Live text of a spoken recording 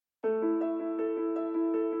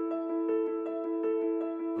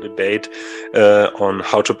debate on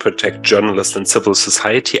how to protect journalists and civil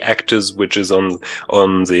society actors, which is on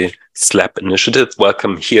the SLAPP initiative.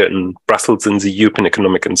 Welcome here in Brussels in the European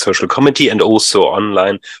Economic and Social Committee, and also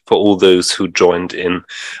online for all those who joined in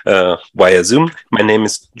via Zoom. My name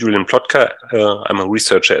is Julian PLOTTKA. I'm a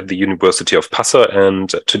researcher at the University of Passau, and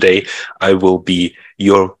today I will be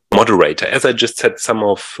your moderator. As I just said, some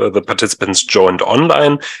of the participants joined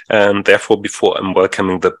online, and therefore, before I'm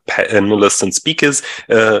welcoming the panelists and speakers,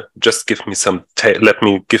 just let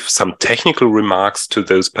me give some technical remarks to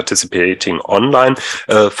those participating online.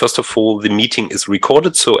 First of all, the meeting is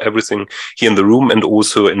recorded, so everything here in the room and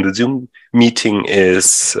also in the Zoom meeting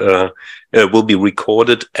will be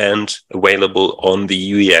recorded and available on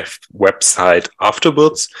the UEF website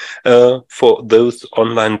afterwards. For those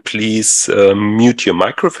online, please mute your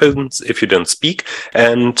microphones if you don't speak,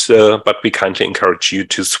 but we kindly encourage you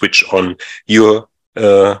to switch on your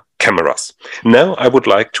cameras. Now I would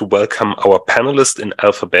like to welcome our panelists in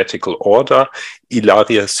alphabetical order.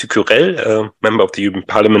 Ilaria Sucurel, a member of the European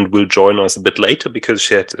Parliament, will join us a bit later because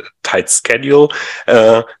she had a tight schedule.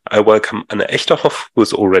 I welcome Anna ECHTERHOFF, who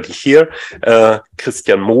is already here,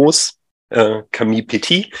 Christian MOOS, Camille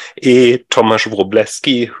PETIT, and Tomasz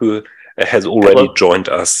WRÓBLEWSKI, who has already joined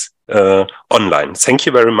us online. Thank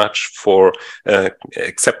you very much for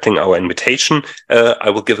accepting our invitation.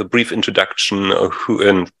 I will give a brief introduction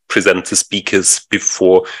and present the speakers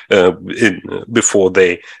before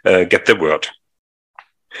they get the word.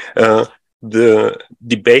 The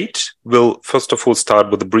debate will first of all start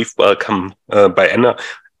with a brief welcome by Anna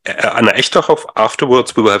ECHTERHOFF.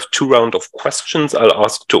 Afterwards, we will have 2 rounds of questions I'll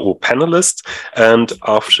ask to all panelists, and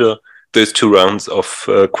after those 2 rounds of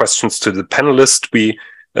questions to the panelists, we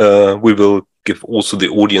will give also the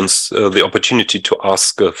audience the opportunity to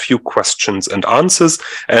ask a few questions and answers,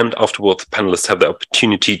 and afterwards the panelists have the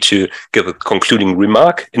opportunity to give a concluding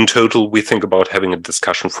remark. In total, we think about having a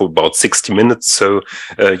discussion for about 60 minutes, so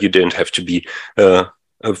you don't have to be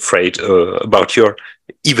afraid about your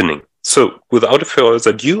evening. So, without further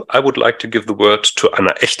ado, I would like to give the word to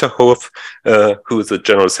Anna ECHTERHOFF, who is the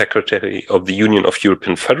General Secretary of the Union of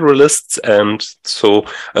European Federalists, and so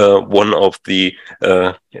one of the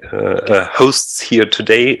hosts here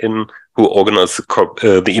today who organized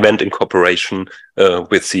the event in cooperation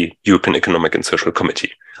with the European Economic and Social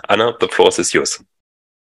Committee. Anna, the floor is yours.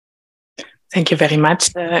 Thank you very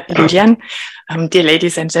much, Julian. Dear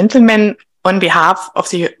ladies and gentlemen, on behalf of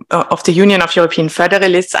the Union of European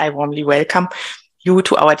Federalists, I warmly welcome you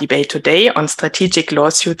to our debate today on strategic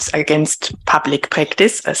lawsuits against public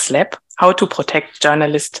practice, a SLAPP, how to protect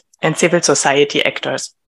journalists and civil society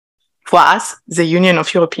actors. For us, the Union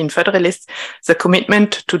of European Federalists, the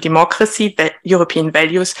commitment to democracy, European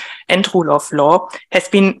values and rule of law has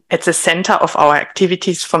been at the center of our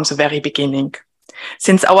activities from the very beginning.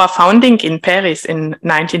 Since our founding in Paris in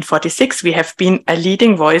 1946, we have been a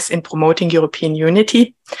leading voice in promoting European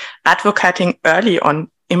unity, advocating early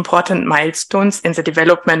on important milestones in the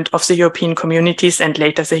development of the European communities and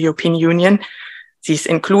later the European Union. These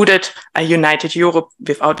included a united Europe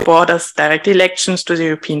without borders, direct elections to the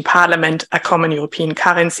European Parliament, a common European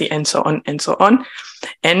currency, and so on and so on.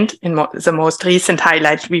 And in the most recent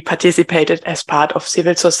highlight, we participated as part of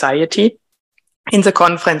civil society in the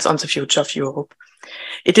Conference on the Future of Europe.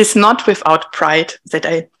 It is not without pride that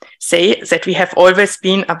I say that we have always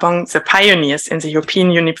been among the pioneers in the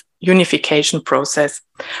European unification process.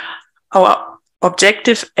 Our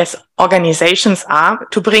objective as organizations are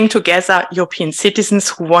to bring together European citizens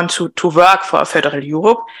who want to work for a federal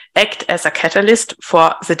Europe, act as a catalyst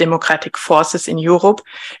for the democratic forces in Europe,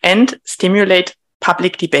 and stimulate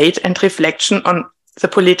public debate and reflection on the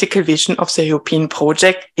political vision of the European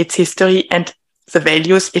project, its history, and the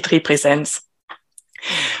values it represents.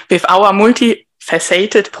 With our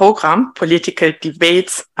multifaceted program, political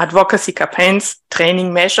debates, advocacy campaigns,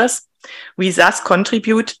 training measures, we thus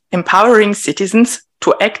contribute empowering citizens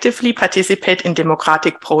to actively participate in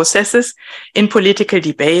democratic processes, in political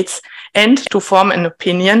debates, and to form an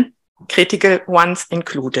opinion, critical ones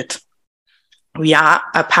included. We are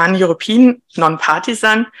a pan-European,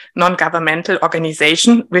 non-partisan, non-governmental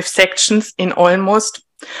organization with sections in almost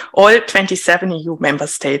all 27 EU member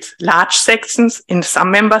states, large sections in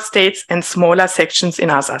some member states and smaller sections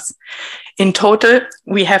in others. In total,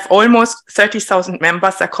 we have almost 30,000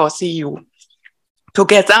 members across the EU.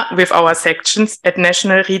 Together with our sections at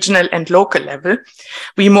national, regional and local level,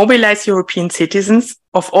 we mobilize European citizens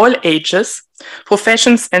of all ages,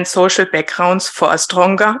 professions and social backgrounds for a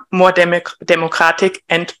stronger, more democratic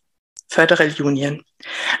and federal union.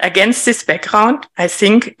 Against this background, I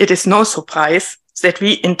think it is no surprise that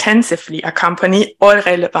we intensively accompany all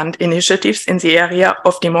relevant initiatives in the area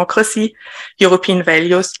of democracy, European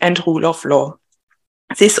values, and rule of law.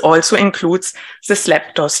 This also includes the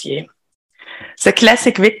SLAPP dossier. The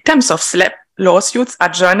classic victims of SLAPP lawsuits are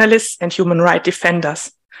journalists and human rights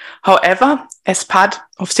defenders. However, as part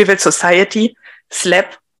of civil society,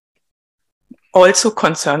 SLAPP also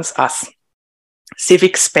concerns us.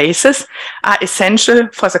 Civic spaces are essential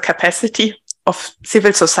for the capacity of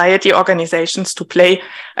civil society organizations to play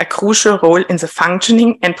a crucial role in the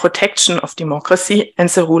functioning and protection of democracy and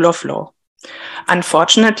the rule of law.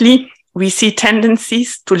 Unfortunately, we see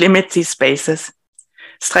tendencies to limit these spaces.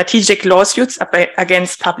 Strategic lawsuits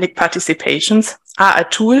against public participations are a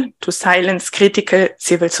tool to silence critical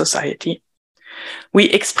civil society. We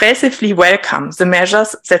expressively welcome the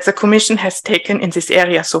measures that the Commission has taken in this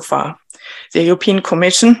area so far. The European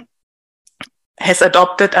Commission has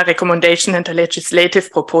adopted a recommendation and a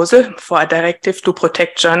legislative proposal for a directive to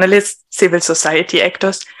protect journalists, civil society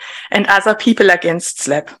actors, and other people against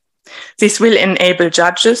SLAPP. This will enable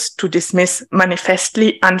judges to dismiss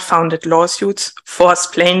manifestly unfounded lawsuits, force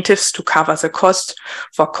plaintiffs to cover the cost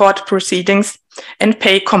for court proceedings, and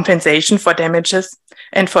pay compensation for damages,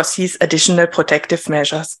 and foresees additional protective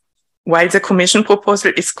measures. While the Commission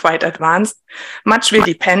proposal is quite advanced, much will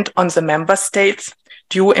depend on the member states'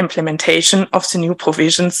 due implementation of the new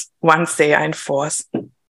provisions once they are in force.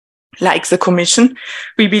 Like the Commission,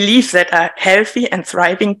 we believe that a healthy and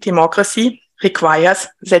thriving democracy requires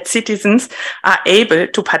that citizens are able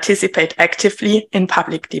to participate actively in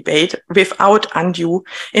public debate without undue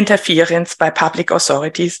interference by public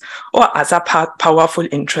authorities or other powerful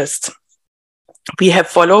interests. We have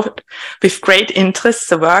followed with great interest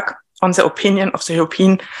the work on the opinion of the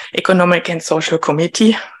European Economic and Social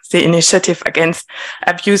Committee, the initiative against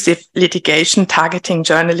abusive litigation targeting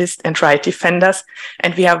journalists and right defenders,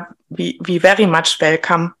 and we very much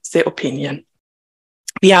welcome the opinion.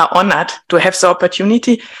 We are honored to have the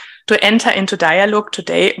opportunity to enter into dialogue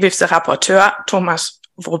today with the rapporteur, Tomasz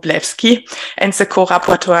WRÓBLEWSKI, and the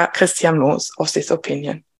co-rapporteur, Christian MOOS, of this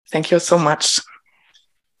opinion. Thank you so much.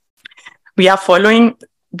 We are following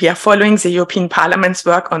the European Parliament's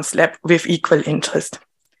work on SLAPP with equal interest.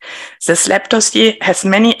 The SLAPP dossier has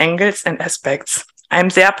many angles and aspects. I am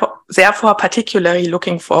therefore particularly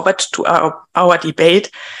looking forward to our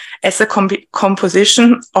debate, as the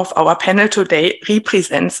composition of our panel today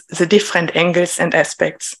represents the different angles and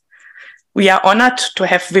aspects. We are honored to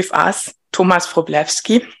have with us Tomasz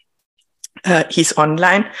WRÓBLEWSKI. He's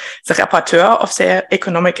online, the rapporteur of the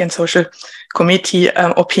Economic and Social Committee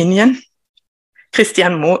opinion.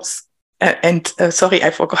 Christian MOOS, sorry,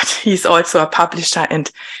 I forgot, he's also a publisher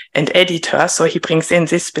and editor, so he brings in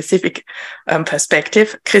this specific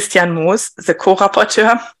perspective. Christian MOOS, the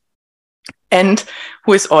co-rapporteur, and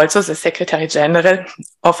who is also the Secretary General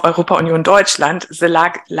of Europa-Union Deutschland, the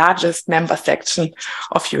largest member section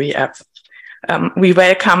of UEF. We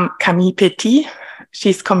welcome Camille PETIT.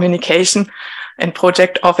 She's Communication and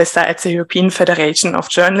Project Officer at the European Federation of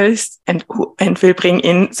Journalists and will bring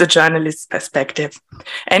in the journalist perspective.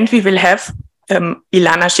 And we will have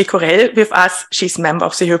Ilana Chicorel with us. She's member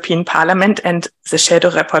of the European Parliament and the shadow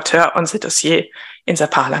rapporteur on the dossier in the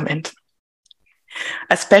Parliament.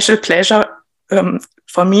 A special pleasure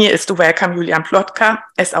for me is to welcome Julian PLOTTKA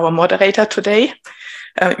as our moderator today.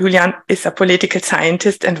 Julian is a political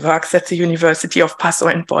scientist and works at the University of Passau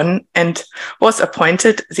in Bonn and was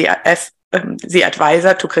appointed as the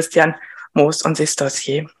advisor to Christian MOOS on this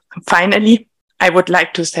dossier. Finally, I would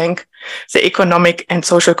like to thank the Economic and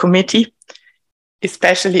Social Committee,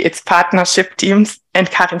 especially its partnership teams, and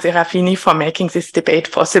Karin Serafini for making this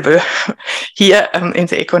debate possible here in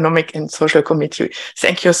the Economic and Social Committee.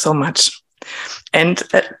 Thank you so much. And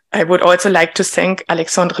I would also like to thank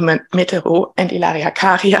Alexandre Metero and Ilaria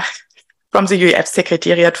Caria from the UEF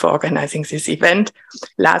Secretariat for organizing this event.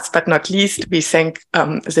 Last but not least, we thank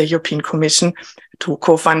the European Commission for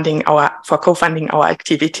co-funding our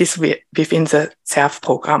activities within the CERF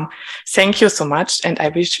program. Thank you so much, and I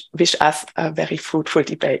wish us a very fruitful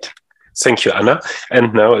debate. Thank you, Anna.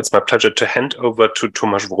 And now it's my pleasure to hand over to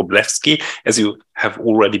Tomasz WRÓBLEWSKI. As you have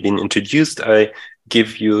already been introduced, I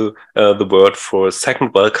give you the word for a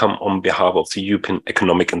second welcome on behalf of the European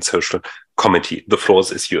Economic and Social Committee. The floor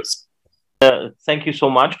is yours. Thank you so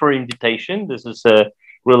much for the invitation. This is a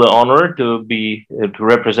really honor to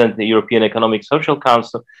represent the European Economic Social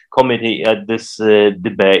Council Committee at this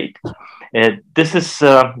debate. This is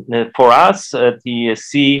for us at the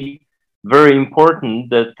EESC very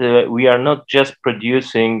important that we are not just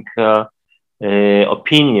producing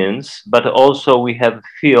opinions, but also we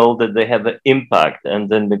feel that they have an impact, and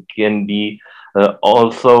then they can be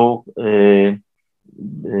also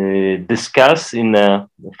discuss in a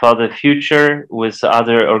further future with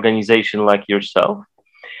other organizations like yourself.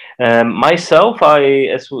 Myself,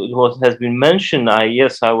 as has been mentioned,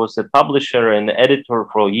 I was a publisher and editor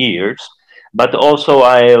for years, but also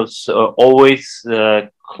I was always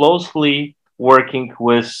closely working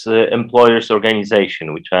with employers'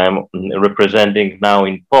 organization, which I'm representing now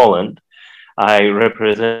in Poland. I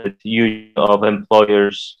represent Union of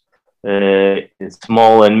Employers,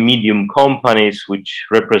 small and medium companies, which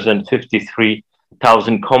represent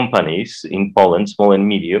 53,000 companies in Poland, small and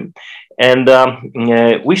medium. And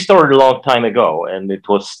we started a long time ago, and it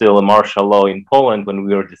was still a martial law in Poland when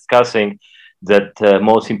we were discussing that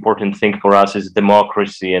most important thing for us is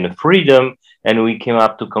democracy and freedom. And we came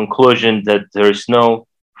up to conclusion that there is no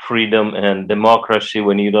freedom and democracy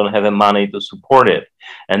when you don't have the money to support it.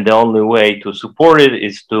 And the only way to support it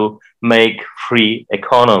is to make free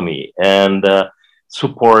economy and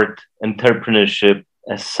support entrepreneurship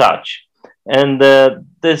as such. And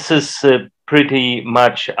this is pretty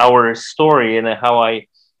much our story and how I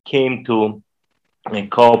came to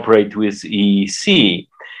cooperate with EESC.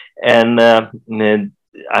 And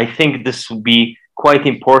I think this would be quite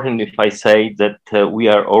important if I say that we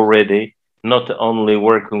are already not only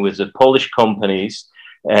working with the Polish companies,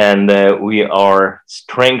 and we are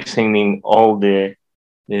strengthening all the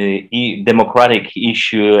democratic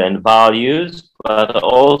issue and values, but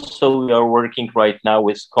also we are working right now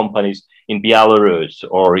with companies in Belarus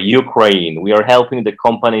or Ukraine. We are helping the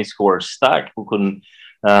companies who are stuck, who couldn't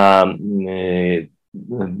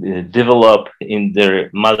develop in their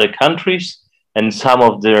mother countries, and some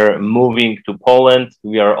of them moving to Poland.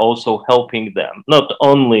 We are also helping them, not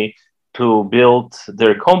only to build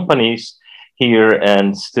their companies here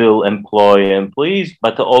and still employ employees,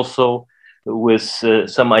 but also with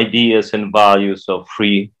some ideas and values of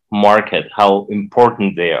free market, how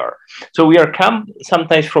important they are. So we are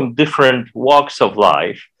sometimes from different walks of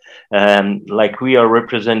life, like we are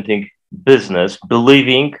representing business,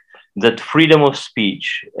 believing that freedom of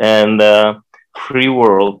speech and free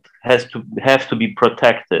world have to be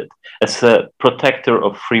protected as a protector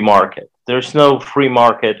of free market. There's no free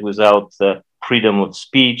market without freedom of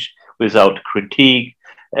speech, without critique,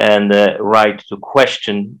 and right to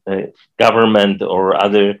question government or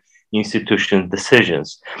other institution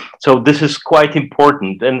decisions. So this is quite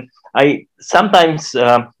important. And I sometimes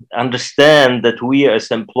understand that we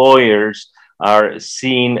as employers are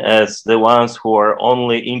seen as the ones who are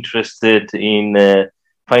only interested in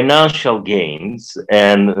financial gains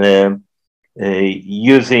and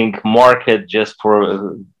using market just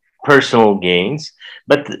for personal gains.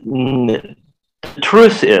 But the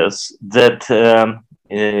truth is that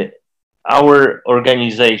our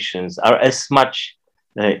organizations are as much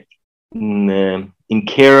in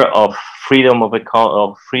care of freedom of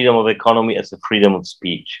economy as a freedom of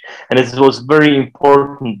speech. And it was very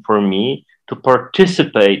important for me to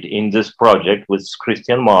participate in this project with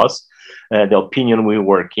Christian MOOS, the opinion we're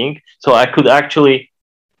working. So I could actually,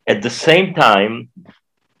 at the same time,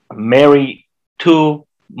 marry two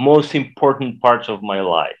most important parts of my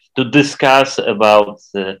life, to discuss about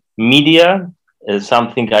media,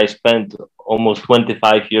 something I spent almost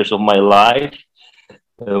 25 years of my life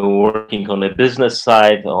working on a business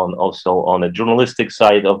side, also on a journalistic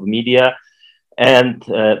side of media, and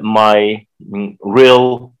my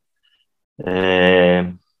real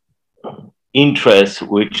interest,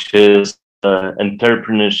 which is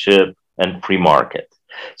entrepreneurship and free market.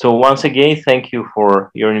 So once again, thank you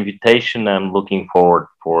for your invitation. I'm looking forward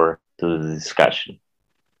to the discussion.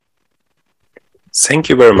 Thank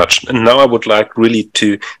you very much. And now I would like really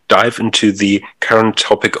to dive into the current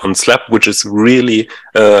topic on SLAPP, which is really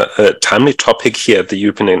a timely topic here at the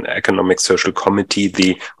European Economic Social Committee.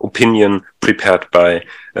 The opinion prepared by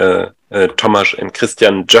Tomasz and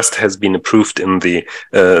Christian just has been approved in the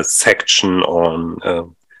section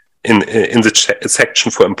on in the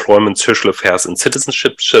section for employment, social affairs and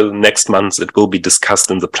citizenship. So next month it will be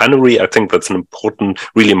discussed in the plenary. I think that's an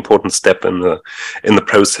really important step in the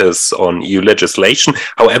process on EU legislation.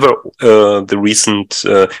 However, the recent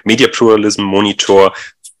media pluralism monitor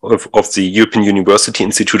of the European University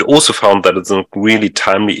Institute also found that it's a really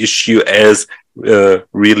timely issue, as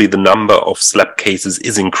really the number of SLAPP cases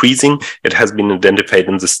is increasing. It has been identified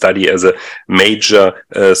in the study as a major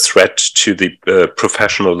threat to the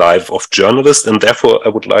professional life of journalists. And therefore, I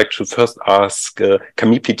would like to first ask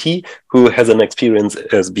Camille PETIT, who has an experience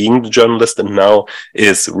as being the journalist and now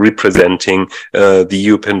is representing the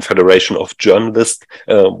European Federation of Journalists.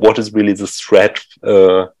 What is really the threat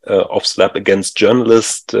of SLAPP against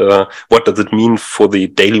journalists? What does it mean for the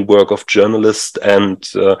daily work of journalists? And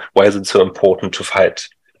why is it so important to fight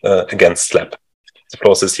against SLAPP? The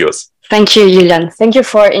process is yours. Thank you, Julian. Thank you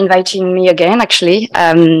for inviting me again, actually.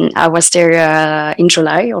 I was there in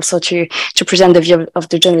July also to present the view of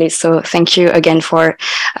the journalists. So thank you again for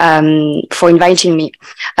inviting me.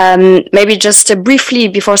 Maybe just briefly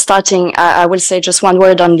before starting, I will say just one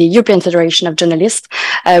word on the European Federation of Journalists,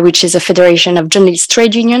 which is a federation of journalist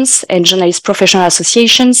trade unions and journalist professional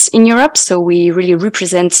associations in Europe. So we really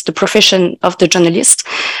represent the profession of the journalist.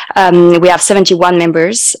 We have 71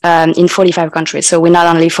 members in 45 countries. So we're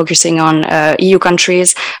not only focusing on EU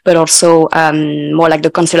countries, but also more like the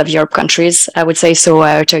Council of Europe countries, I would say.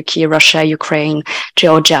 So Turkey, Russia, Ukraine,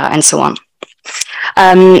 Georgia, and so on.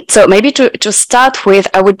 So maybe to start with,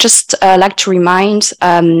 I would just like to remind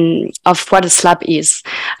of what a SLAPP is.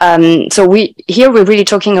 So we're really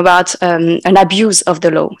talking about an abuse of the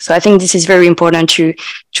law. So I think this is very important to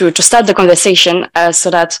start the conversation so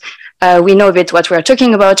that we know a bit what we're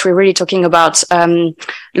talking about. We're really talking about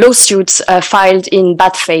lawsuits filed in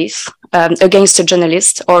bad faith against a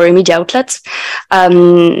journalist or a media outlet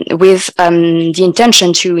with the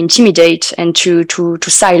intention to intimidate and to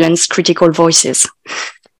silence critical voices.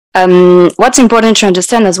 What's important to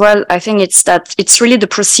understand as well, I think it's that it's really the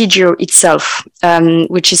procedure itself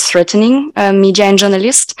which is threatening media and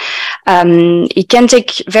journalists. It can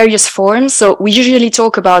take various forms. So we usually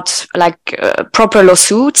talk about like proper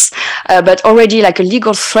lawsuits, but already like a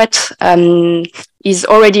legal threat is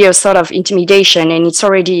already a sort of intimidation, and it's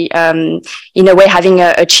already in a way having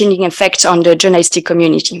a chilling effect on the journalistic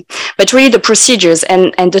community. But really the procedures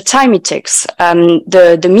and the time it takes,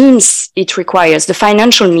 the means it requires, the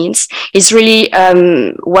financial means is really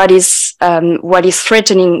what is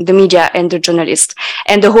threatening the media and the journalist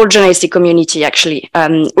and the whole journalistic community. Actually,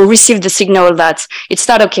 we received the signal that it's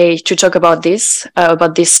not okay to talk about this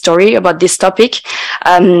story, about this topic,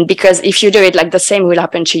 because if you do it, like the same will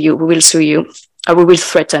happen to you. We will sue you. We will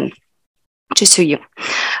threaten to sue you.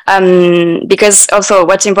 Because also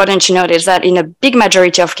what's important to note is that in a big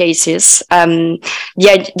majority of cases,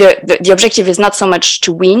 the objective is not so much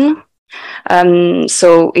to win.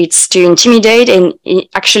 So it's to intimidate, and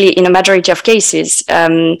actually in a majority of cases,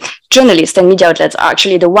 journalists and media outlets are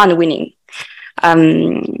actually the one winning.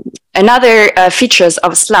 Another features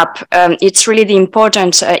of SLAPP, it's really the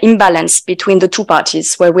important imbalance between the two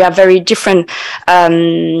parties, where we have very different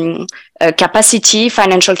capacity,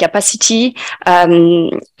 financial capacity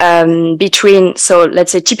between. So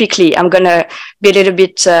let's say typically, I'm going to be a little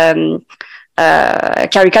bit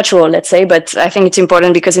caricatural, let's say, but I think it's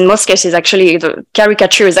important because in most cases, actually, the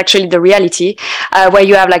caricature is actually the reality, where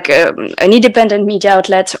you have like an independent media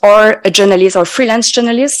outlet or a journalist or freelance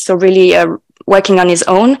journalist, so really working on his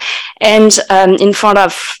own, and in front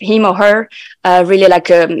of him or her, really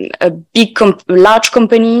like a big, large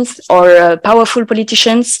companies or powerful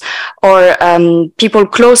politicians or people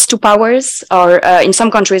close to powers, or in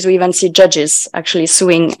some countries we even see judges actually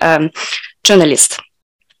suing journalists.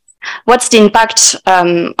 What's the impact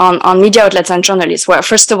on media outlets and journalists? Well,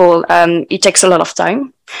 first of all, it takes a lot of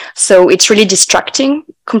time. So it's really distracting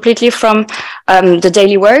completely from the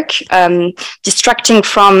daily work, distracting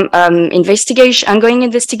from ongoing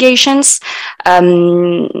investigations.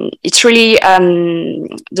 It's really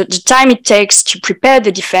the time it takes to prepare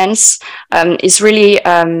the defense is really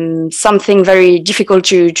something very difficult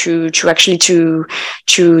to actually to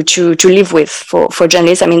live with for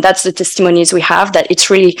journalists. I mean, that's the testimonies we have, that it's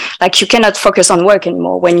really like you cannot focus on work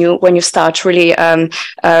anymore when you start really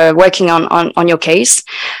working on your case.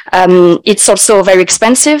 It's also very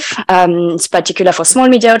expensive. It's particular for small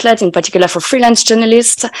media outlets, in particular for freelance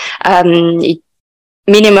journalists.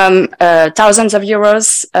 Minimum thousands of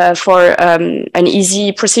euros for an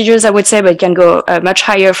easy procedures, I would say, but it can go much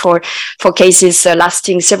higher for cases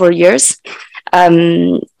lasting several years.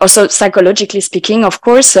 Also psychologically speaking, of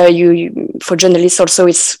course, for journalists also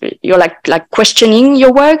you're like questioning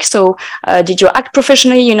your work. So did you act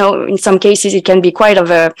professionally? You know, in some cases it can be quite of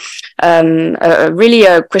a really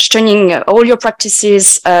questioning all your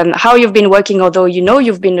practices, how you've been working, although you know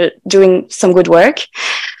you've been doing some good work.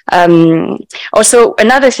 Also,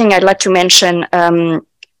 another thing I'd like to mention,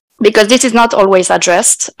 because this is not always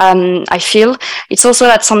addressed, I feel it's also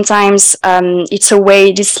that sometimes it's a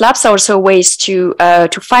way. These SLAPPs are also ways to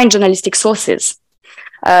find journalistic sources,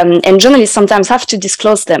 and journalists sometimes have to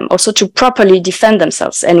disclose them also to properly defend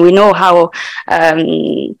themselves. And we know how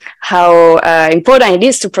important it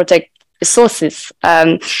is to protect sources.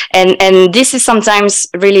 And this is sometimes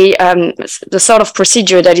really the sort of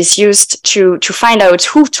procedure that is used to find out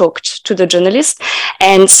who talked to the journalist.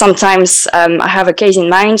 And sometimes I have a case in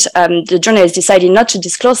mind, the journalist decided not to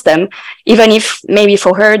disclose them, even if maybe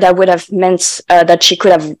for her that would have meant that she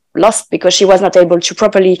could have lost because she was not able to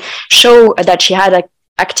properly show that she had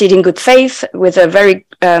acted in good faith with a very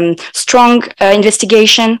strong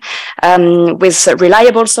investigation with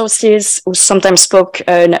reliable sources who sometimes spoke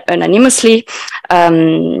anonymously.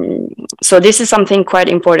 So this is something quite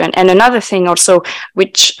important. And another thing also,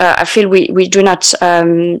 which I feel we do not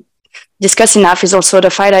discuss enough, is also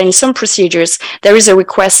the fact that in some procedures, there is a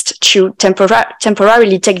request to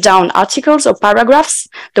temporarily take down articles or paragraphs,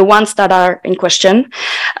 the ones that are in question,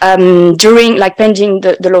 during, like, pending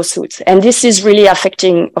the lawsuit. And this is really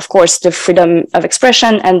affecting, of course, the freedom of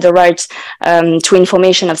expression and the right to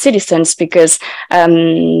information of citizens, because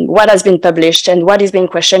what has been published and what is being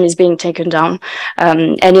questioned is being taken down.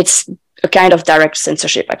 And it's a kind of direct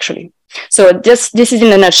censorship, actually. So this is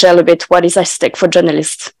in a nutshell a bit what is at stake for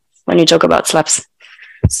journalists when you talk about SLAPPs.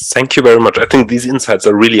 Thank you very much. I think these insights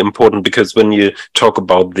are really important because when you talk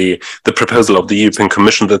about the proposal of the European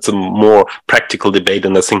Commission, that's a more practical debate.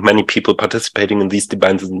 And I think many people participating in these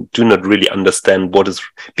debates do not really understand what is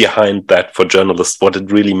behind that for journalists, what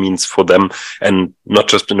it really means for them, and not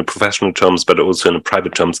just in the professional terms, but also in the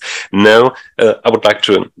private terms. Now, I would like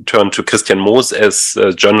to turn to Christian MOOS, as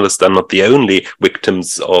journalists are not the only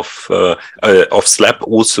victims of SLAPP.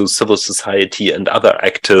 Also, civil society and other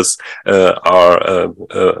actors are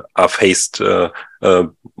faced by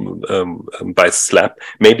SLAPP.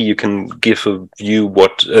 Maybe you can give a view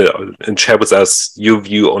and share with us your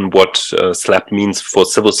view on what SLAPP means for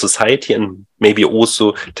civil society, and maybe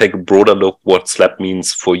also take a broader look what SLAPP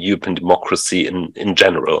means for European democracy in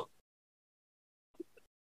general.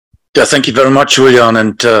 Yeah, thank you very much, Julian,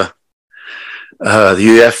 and the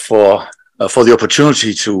UEF for the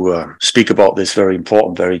opportunity to speak about this very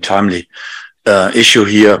important, very timely issue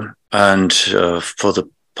here, and for the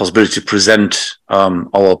possibility to present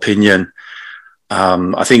our opinion.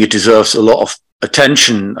 I think it deserves a lot of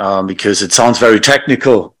attention because it sounds very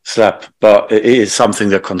technical, SLAPP, but it is something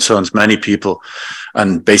that concerns many people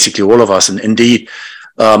and basically all of us. And indeed,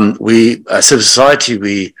 we as civil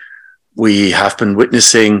society, we have been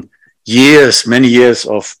witnessing many years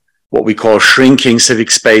of what we call shrinking civic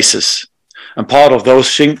spaces. And part of those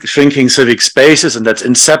shrinking civic spaces, and that's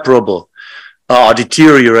inseparable, are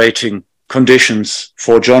deteriorating conditions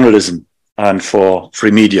for journalism and for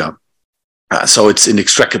free media. So it's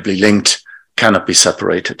inextricably linked, cannot be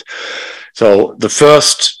separated. So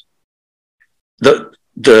the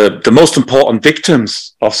most important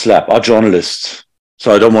victims of SLAPP are journalists.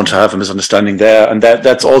 So I don't want to have a misunderstanding there. And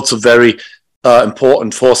that's also very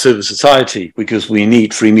important for civil society, because we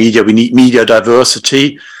need free media, we need media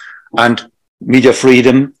diversity and media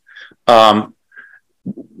freedom.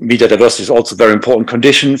 Media diversity is also a very important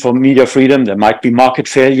condition for media freedom. There might be market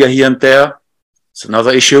failure here and there. It's another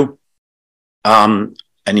issue.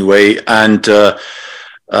 Anyway, but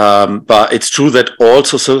it's true that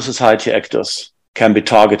also civil society actors can be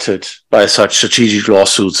targeted by such strategic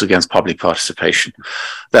lawsuits against public participation.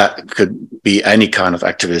 That could be any kind of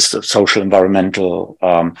activist, social, environmental,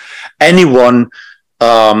 anyone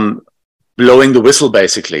blowing the whistle,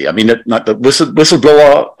 basically. I mean, the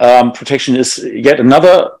whistleblower protection is yet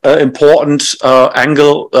another important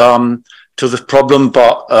angle to the problem,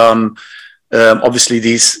 but obviously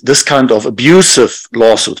this kind of abusive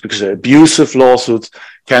lawsuits, because abusive lawsuits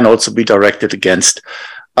can also be directed against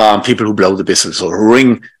people who blow the whistle, so who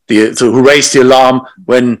raise the alarm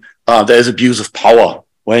when there is abuse of power,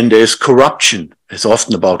 when there is corruption. It's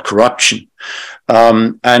often about corruption,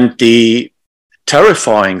 and the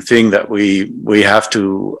terrifying thing that we have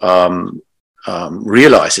to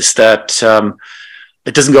realize is that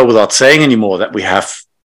it doesn't go without saying anymore that we have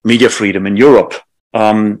media freedom in Europe.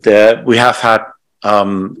 We have had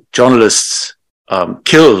journalists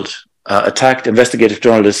killed, attacked, investigative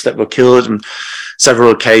journalists that were killed in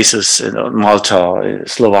several cases in Malta,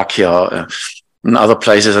 Slovakia, and other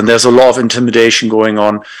places. And there's a lot of intimidation going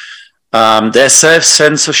on. There's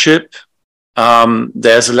self-censorship.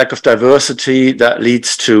 There's a lack of diversity that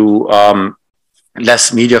leads to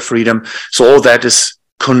less media freedom. So all that is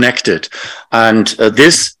connected. And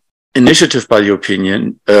this initiative by the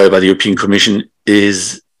European Commission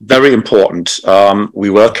is very important. We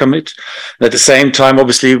welcome it. And at the same time,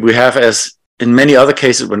 obviously, we have, as in many other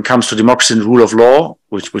cases, when it comes to democracy and rule of law,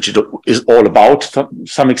 which it is all about to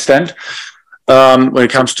some extent, when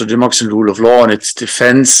it comes to democracy and rule of law and its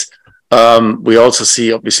defense, we also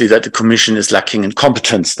see, obviously, that the Commission is lacking in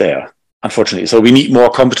competence there. unfortunately. So we need more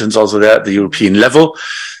competence also there at the European level.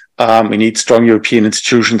 We need strong European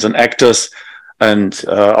institutions and actors. And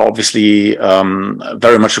obviously,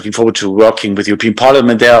 very much looking forward to working with the European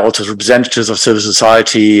Parliament there, also representatives of civil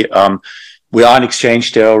society. We are in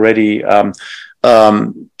exchange there already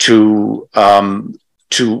to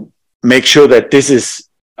make sure that this is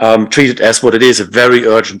treated as what it is, a very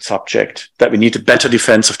urgent subject, that we need a better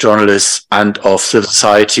defense of journalists and of civil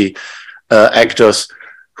society actors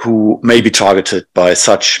who may be targeted by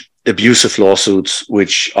such abusive lawsuits,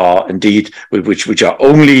 which are indeed, which are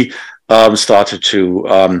only started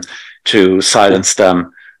to silence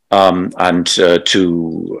them and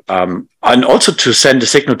also to send a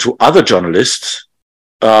signal to other journalists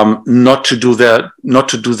not to do their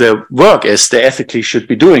work as they ethically should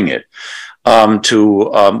be doing it. To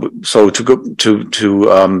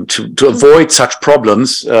avoid such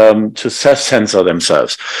problems, to self-censor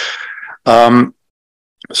themselves.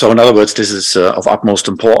 So in other words, this is of utmost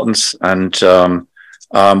importance, and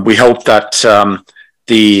we hope that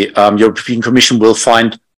the European Commission will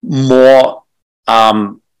find more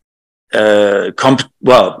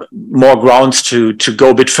more grounds to go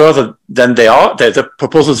a bit further than they are. The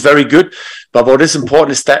proposal is very good, but what is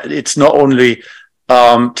important is that it's not only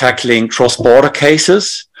tackling cross-border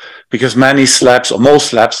cases, because many SLAPPs or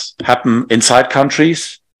most SLAPPs happen inside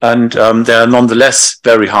countries, and they're nonetheless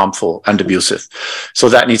very harmful and abusive. So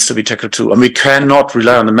that needs to be tackled too. And we cannot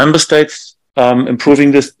rely on the member states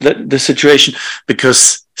improving this situation,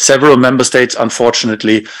 because several member states,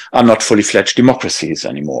 unfortunately, are not fully fledged democracies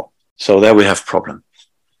anymore. So there we have a problem.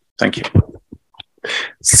 Thank you.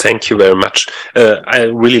 Thank you very much. I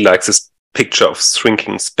really like this picture of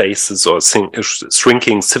shrinking spaces or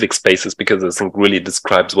shrinking civic spaces, because I think really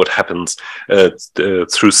describes what happens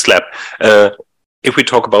through SLAPP. If we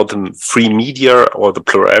talk about the free media or the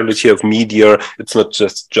plurality of media, it's not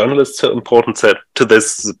just journalists who are important to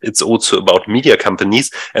this, it's also about media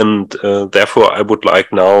companies. And therefore, I would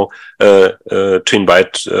like now to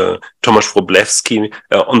invite Tomasz WRÓBLEWSKI,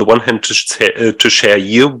 on the one hand, to share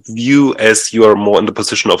your view, as you are more in the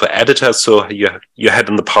position of an editor. So you had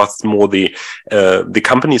in the past more the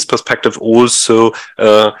company's perspective. Also,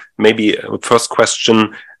 maybe a first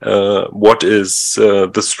question, what is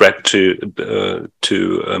the threat to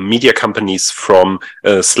media companies from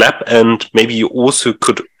SLAPP? And maybe you also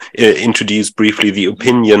could introduce briefly the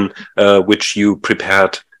opinion which you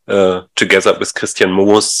prepared together with Christian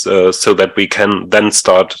MOOS, so that we can then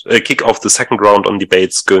kick off the second round on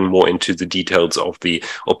debates, going more into the details of the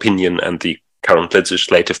opinion and the current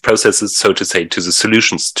legislative processes, so to say, to the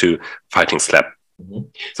solutions to fighting SLAPP. Mm-hmm.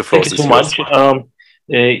 So thank you so much.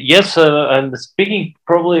 Yes, I'm speaking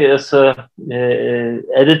probably as a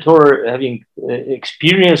editor having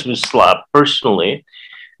experience with SLAPP personally.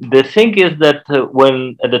 The thing is that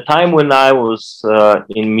at the time when I was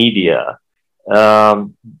in media,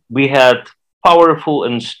 we had powerful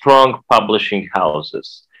and strong publishing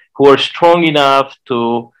houses who are strong enough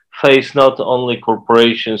to face not only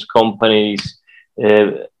corporations, companies,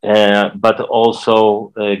 but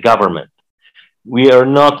also government. We're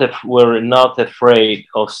not afraid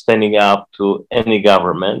of standing up to any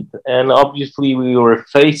government, and obviously we were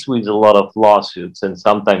faced with a lot of lawsuits and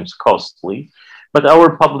sometimes costly. But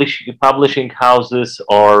our publishing houses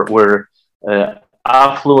were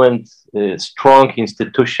affluent, strong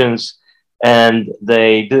institutions, and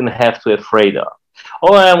they didn't have to afraid of.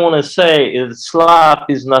 All I want to say is SLAPP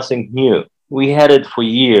is nothing new. We had it for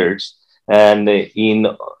years, and in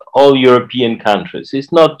all European countries.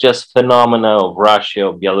 It's not just phenomena of Russia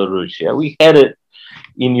or Belarus. We had it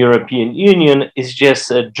in European Union. It's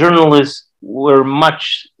just journalists were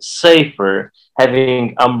much safer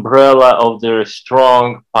having umbrella of their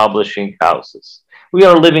strong publishing houses. We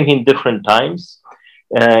are living in different times.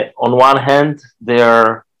 On one hand, they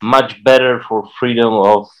are much better for freedom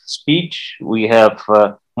of speech. We have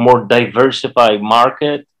a more diversified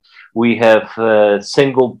market. We have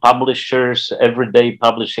single publishers every day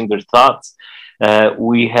publishing their thoughts.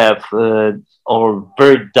 We have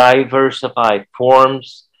very diversified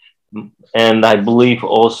forms. And I believe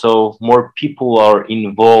also more people are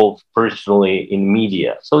involved personally in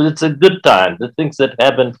media. So it's a good time. The things that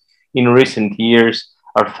happened in recent years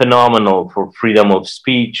are phenomenal for freedom of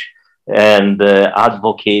speech and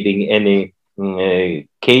advocating any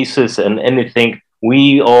cases and anything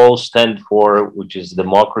we all stand for, which is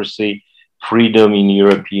democracy, freedom in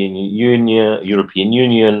European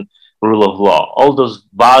Union, rule of law. All those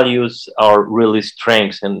values are really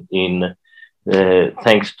strengthened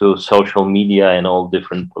thanks to social media and all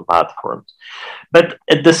different platforms. But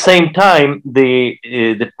at the same time, the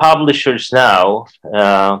publishers now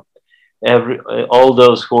all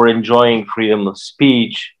those who are enjoying freedom of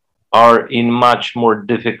speech are in much more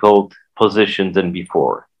difficult position than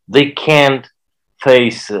before. They can't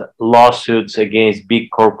face lawsuits against big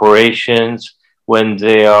corporations when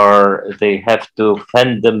they have to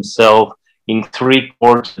fend themselves in 3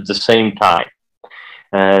 courts at the same time.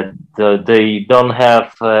 They don't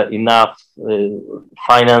have enough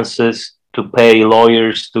finances to pay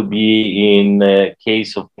lawyers to be in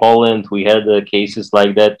case of Poland. We had cases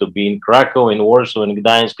like that to be in Krakow, in Warsaw, and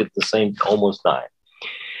Gdańsk at the same almost time.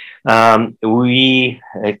 We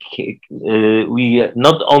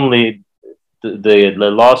not only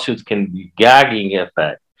the lawsuits can be gagging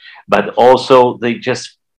effect, but also they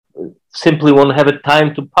just simply won't have a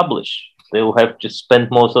time to publish. They will have to spend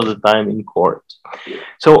most of the time in court.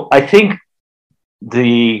 So I think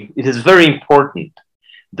it is very important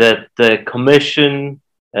that the Commission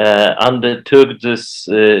undertook this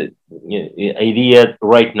idea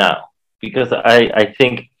right now, because I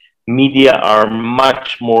think media are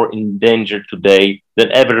much more in danger today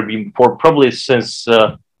than ever before, probably since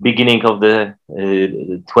beginning of the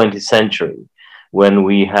 20th century, when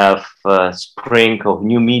we have spring of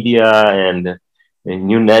new media and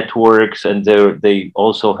new networks, and they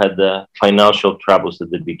also had the financial troubles at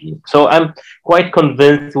the beginning. So I'm quite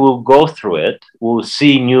convinced we'll go through it. We'll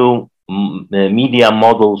see new media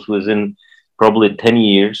models within probably 10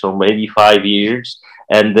 years or maybe 5 years,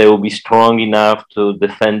 and they will be strong enough to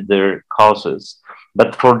defend their causes.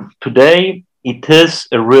 But for today, it is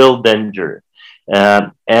a real danger.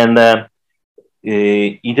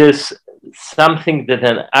 It is something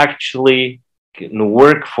that actually can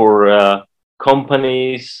work for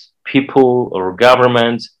companies, people, or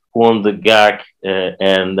governments who want to gag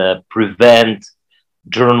and prevent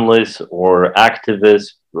journalists or activists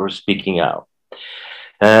from speaking out.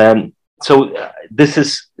 So this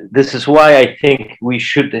is why I think we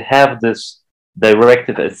should have this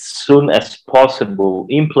directive as soon as possible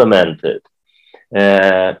implemented,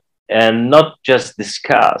 and not just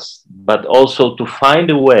discussed, but also to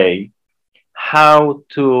find a way how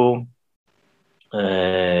to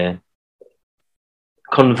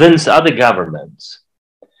convince other governments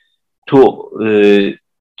to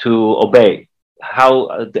obey,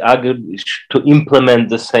 to implement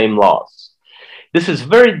the same laws. This is a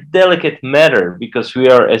very delicate matter because we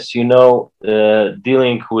are, as you know,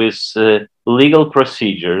 dealing with legal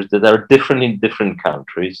procedures that are different in different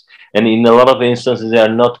countries, and in a lot of instances they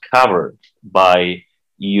are not covered by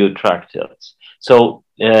EU tractates. So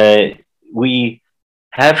we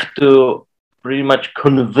have to pretty much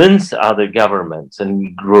convince other governments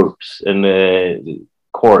and groups and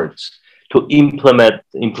courts to implement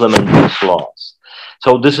these laws.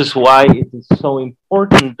 So this is why it is so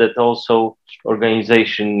important that also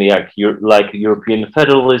organizations like European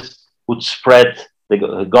Federalists would spread the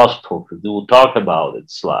gospel, they will talk about it,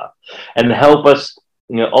 SLAPP, and help us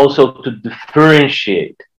also to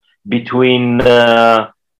differentiate between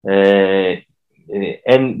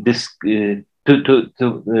and this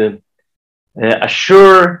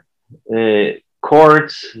assure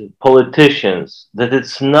courts, politicians that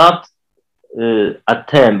it's not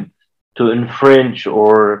attempt to infringe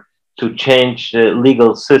or to change the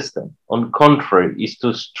legal system. On contrary, is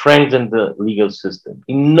to strengthen the legal system.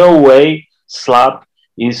 In no way SLAPP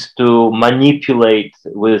is to manipulate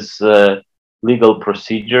with legal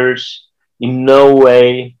procedures. In no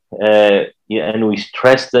way, and we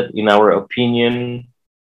stress that in our opinion,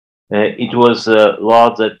 it was a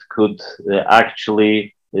law that could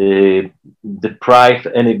actually deprive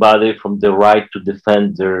anybody from the right to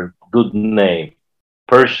defend their good name,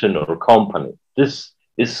 person or company. This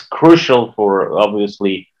is crucial for,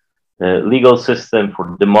 obviously, legal system,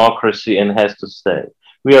 for democracy, and has to stay.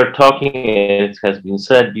 We are talking, it has been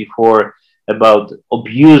said before, about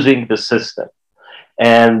abusing the system.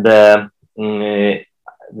 And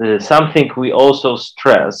something we also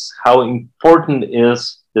stress, how important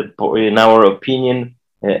is, in our opinion,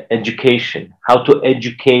 education, how to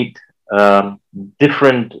educate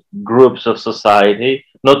different groups of society,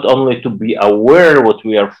 not only to be aware what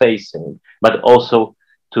we are facing, but also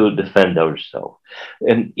to defend ourselves.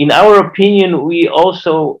 And in our opinion, we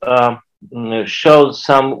also showed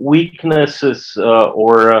some weaknesses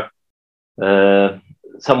or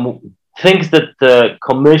some things that the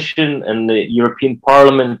Commission and the European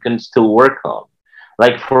Parliament can still work on.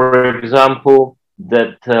 Like, for example,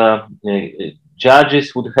 that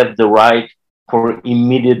judges would have the right for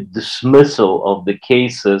immediate dismissal of the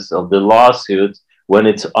cases, of the lawsuits, when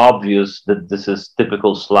it's obvious that this is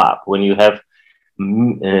typical SLAPP, when you have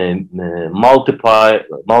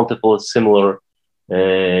multiple similar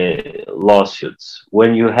lawsuits,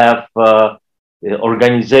 when you have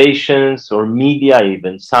organizations or media,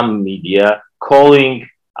 even some media, calling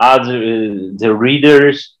the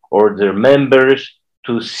readers or their members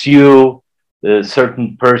to sue a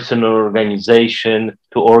certain person or organization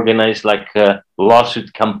to organize like a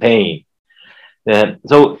lawsuit campaign.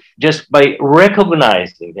 So just by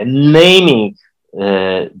recognizing and naming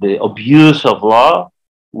the abuse of law,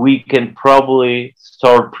 we can probably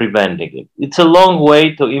start preventing it. It's a long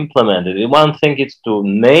way to implement it. One thing is to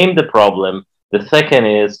name the problem. The second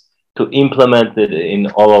is to implement it in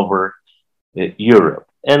all over Europe.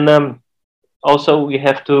 And also we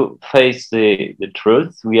have to face the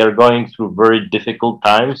truth. We are going through very difficult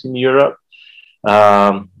times in Europe.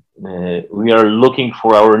 We are looking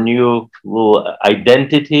for our new little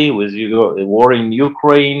identity with the war in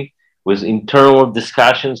Ukraine, with internal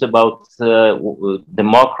discussions about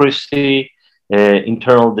democracy,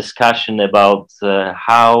 internal discussion about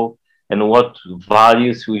how and what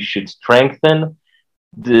values we should strengthen.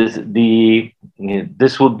 This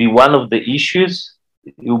would be one of the issues.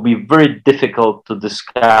 It will be very difficult to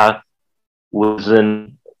discuss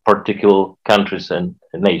within particular countries and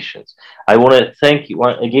nations. I want to thank you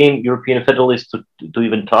again, European Federalists, to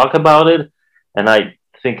even talk about it. And I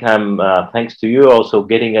think I'm, thanks to you, also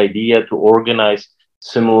getting idea to organize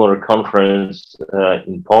similar conference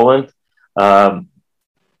in Poland.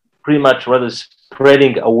 Pretty much rather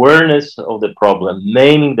spreading awareness of the problem,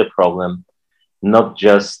 naming the problem, not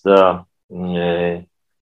just for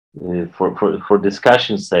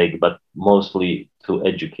discussion's sake, but mostly to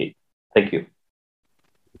educate. Thank you.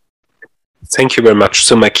 Thank you very much.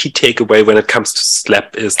 So my key takeaway when it comes to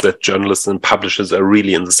SLAPP is that journalists and publishers are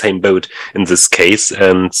really in the same boat in this case.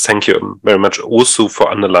 And thank you very much also for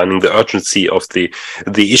underlining the urgency of the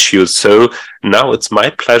issues. So now it's my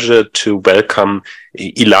pleasure to welcome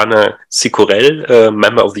Ilana Sikorel,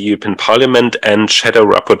 member of the European Parliament and Shadow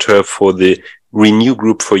Rapporteur for the Renew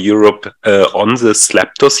Group for Europe on the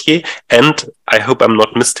SLAPP dossier. And I hope I'm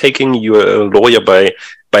not mistaking, you're a lawyer by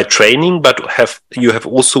training, but you have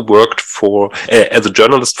also worked for as a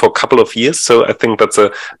journalist for a couple of years. So I think that's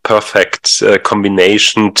a perfect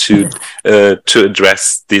combination to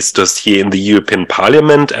address this dossier in the European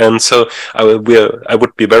Parliament. And so I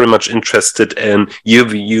would be very much interested in your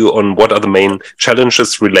view on what are the main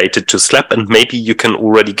challenges related to SLAPP, and maybe you can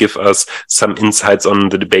already give us some insights on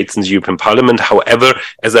the debates in the European Parliament. However,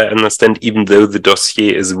 as I understand, even though the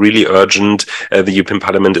dossier is really urgent, the European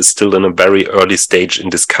Parliament is still in a very early stage in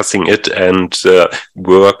discussing it, and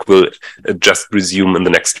work will just resume in the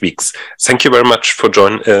next weeks. Thank you very much for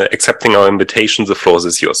accepting our invitation. The floor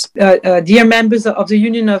is yours. Dear members of the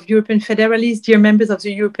Union of European Federalists, dear members of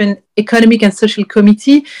the European Economic and Social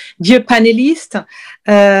Committee, dear panelists,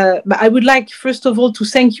 I would like first of all to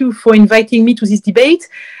thank you for inviting me to this debate.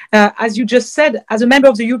 As you just said, as a member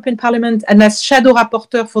of the European Parliament and as Shadow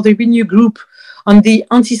Rapporteur for the Renew Group on the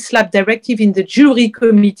anti-SLAPP directive in the Jury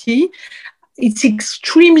Committee, it's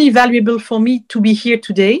extremely valuable for me to be here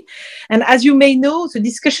today. And as you may know, the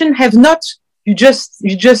discussion have not, you just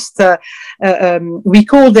recall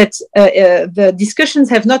that the discussions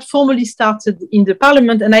have not formally started in the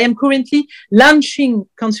Parliament, and I am currently launching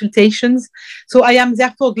consultations. So I am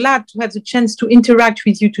therefore glad to have the chance to interact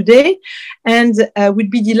with you today, and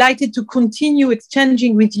would be delighted to continue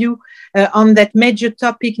exchanging with you on that major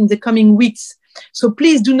topic in the coming weeks. So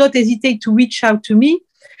please do not hesitate to reach out to me.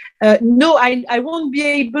 No, I won't be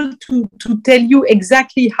able to tell you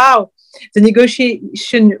exactly how the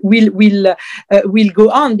negotiation will go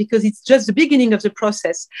on, because it's just the beginning of the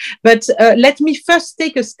process. But let me first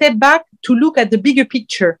take a step back to look at the bigger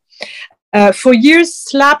picture. For years,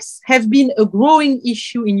 SLAPPs have been a growing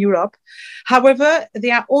issue in Europe. However,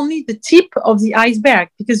 they are only the tip of the iceberg,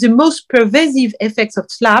 because the most pervasive effects of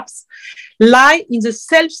SLAPPs lie in the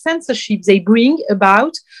self-censorship they bring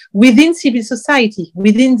about within civil society,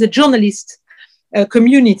 within the journalist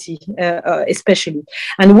community especially,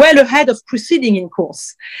 and well ahead of proceeding in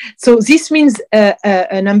course. So this means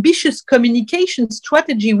an ambitious communication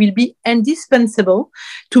strategy will be indispensable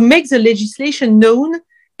to make the legislation known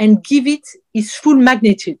and give it its full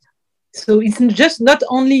magnitude. So it's just not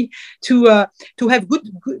only to have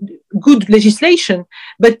good legislation,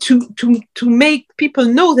 but to make people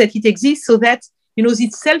know that it exists, so that, you know,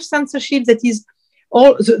 this self-censorship that is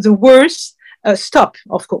all the worst stop,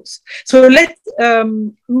 of course. So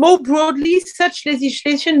more broadly, such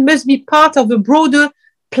legislation must be part of a broader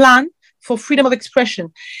plan for freedom of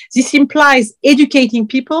expression. This implies educating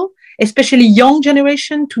people, especially young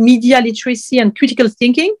generation, to media literacy and critical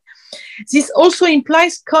thinking. This also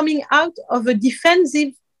implies coming out of a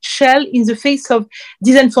defensive shell in the face of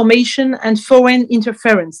disinformation and foreign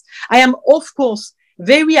interference. I am, of course,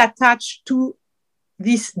 very attached to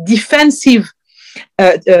this defensive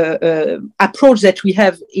approach that we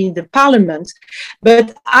have in the Parliament,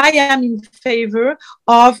 but I am in favor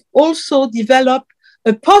of also develop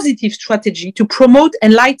a positive strategy to promote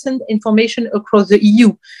enlightened information across the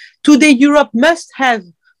EU. Today, Europe must have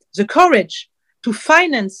the courage to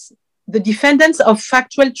finance the defendants of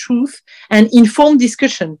factual truth and informed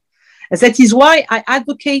discussion. That is why I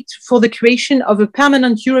advocate for the creation of a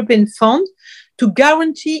permanent European fund to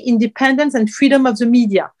guarantee independence and freedom of the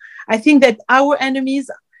media. I think that our enemies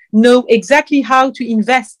know exactly how to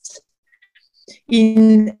invest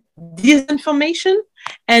in disinformation,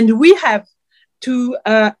 and we have to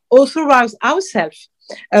authorize ourselves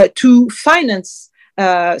to finance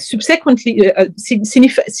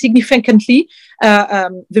significantly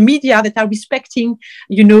the media that are respecting,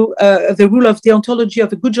 the rule of deontology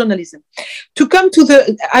of a good journalism. To come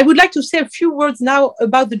to I would like to say a few words now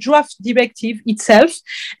about the draft directive itself,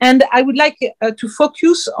 and I would like to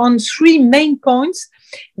focus on three main points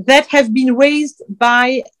that have been raised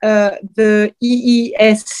by the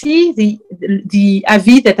EESC, the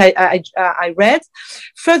avis that I read.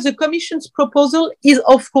 First, the Commission's proposal is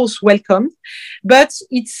of course welcomed, but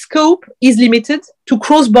its scope is limited to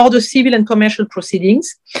cross-border civil and commercial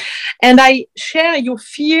proceedings. And I share your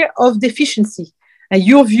fear of deficiency and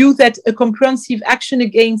your view that a comprehensive action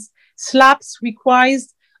against SLAPPs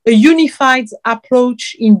requires a unified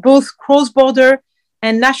approach in both cross-border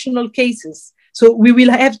and national cases. So we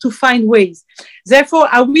will have to find ways. Therefore,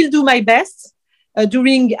 I will do my best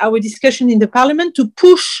during our discussion in the Parliament to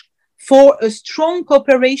push for a strong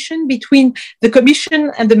cooperation between the Commission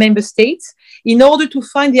and the Member States in order to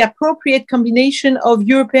find the appropriate combination of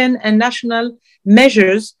European and national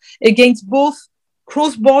measures against both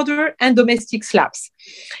cross-border and domestic SLAPPs.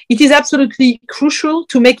 It is absolutely crucial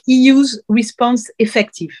to make EU's response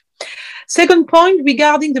effective. Second point,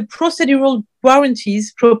 regarding the procedural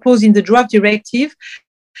guarantees proposed in the draft directive,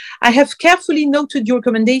 I have carefully noted your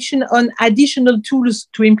recommendation on additional tools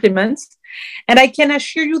to implement, and I can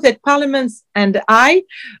assure you that Parliament and I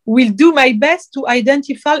will do my best to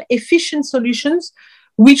identify efficient solutions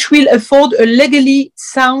which will afford a legally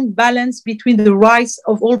sound balance between the rights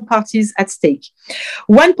of all parties at stake.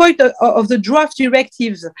 One point of the draft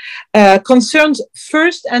directives concerns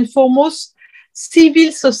first and foremost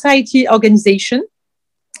civil society organization.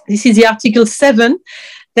 This is the Article 7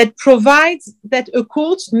 that provides that a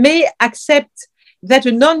court may accept that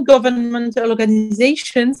a non-governmental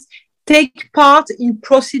organizations take part in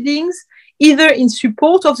proceedings either in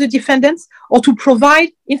support of the defendants or to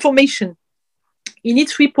provide information. In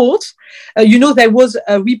its report, there was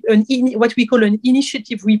what we call an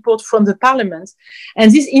initiative report from the Parliament.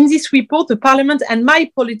 And in this report, the Parliament and my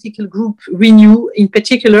political group, Renew in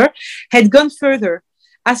particular, had gone further,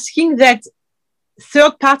 asking that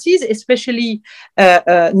third parties, especially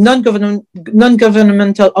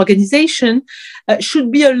non-governmental organizations,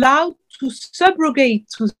 should be allowed to subrogate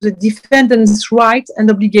to the defendant's right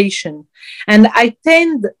and obligation. And I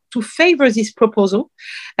tend to favor this proposal,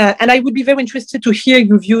 and I would be very interested to hear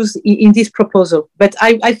your views in this proposal. But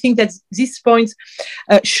I think that this point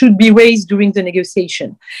should be raised during the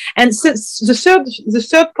negotiation. And so the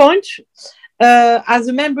third point, as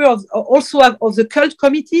a member of the Cult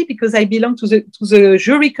Committee, because I belong to the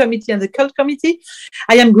Jury Committee and the Cult Committee,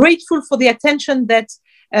 I am grateful for the attention that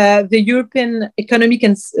the European Economic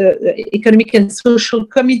and Social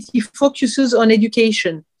Committee focuses on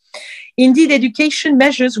education. Indeed, education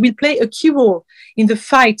measures will play a key role in the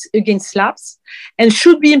fight against SLAPPs and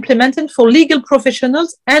should be implemented for legal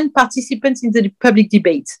professionals and participants in the public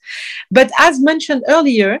debate. But as mentioned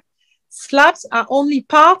earlier, SLAPPs are only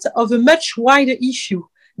part of a much wider issue.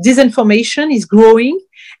 Disinformation is growing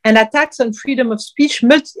and attacks on freedom of speech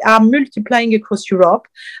are multiplying across Europe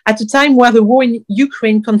at a time where the war in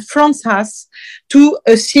Ukraine confronts us to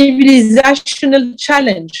a civilizational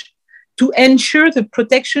challenge to ensure the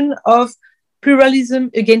protection of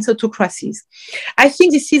pluralism against autocracies. I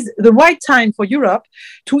think this is the right time for Europe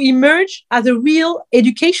to emerge as a real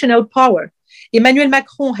educational power. Emmanuel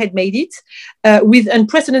Macron had made it with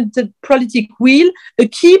unprecedented political will, a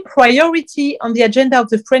key priority on the agenda of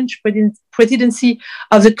the French presidency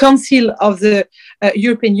of the Council of the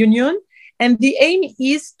European Union. And the aim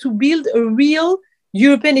is to build a real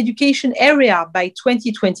European education area by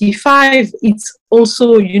 2025. It's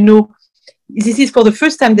also, this is for the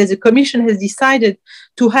first time that the Commission has decided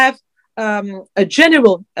to have a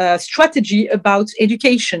general strategy about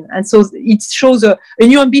education. And so it shows a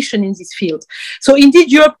new ambition in this field. So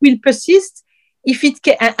indeed, Europe will persist if it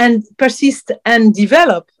can, and persist and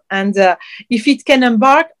develop. And if it can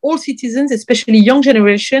embark all citizens, especially young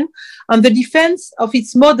generation, on the defense of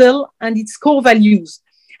its model and its core values.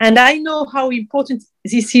 And I know how important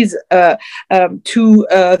this is to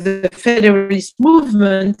the Federalist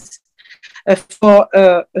movement for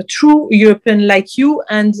a true European like you.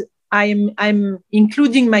 And I'm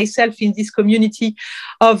including myself in this community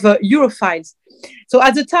of Europhiles. So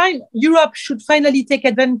at the time, Europe should finally take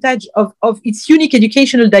advantage of its unique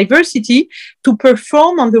educational diversity to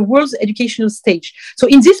perform on the world's educational stage. So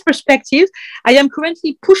in this perspective, I am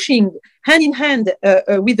currently pushing hand in hand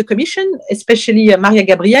with the Commission, especially Maria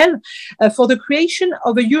Gabriel, for the creation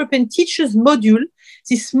of a European teachers module.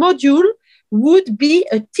 This module would be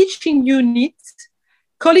a teaching unit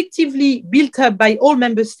collectively built up by all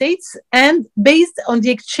member states and based on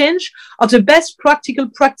the exchange of the best practical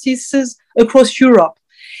practices across Europe.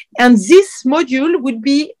 And this module would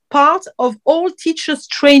be part of all teachers'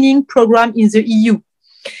 training program in the EU.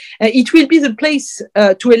 It will be the place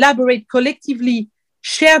to elaborate collectively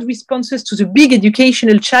shared responses to the big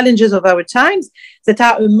educational challenges of our times that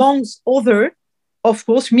are, amongst other, of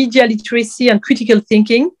course, media literacy and critical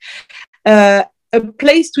thinking, a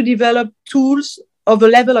place to develop tools of a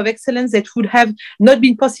level of excellence that would have not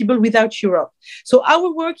been possible without Europe. So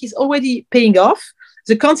our work is already paying off.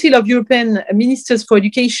 The Council of European Ministers for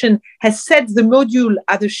Education has set the module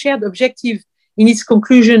as a shared objective in its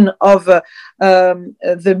conclusion of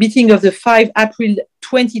the meeting of the 5 April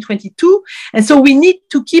 2022. And so we need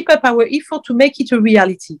to keep up our effort to make it a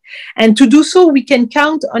reality. And to do so, we can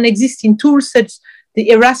count on existing tools such as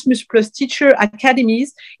the Erasmus Plus Teacher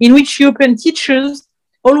Academies, in which European teachers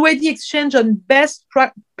already exchange on best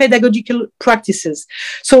pedagogical practices.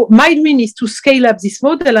 So my dream is to scale up this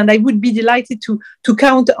model, and I would be delighted to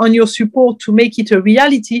count on your support to make it a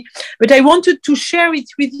reality. But I wanted to share it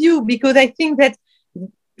with you because I think that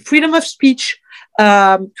freedom of speech,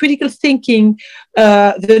 critical thinking,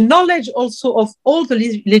 the knowledge also of all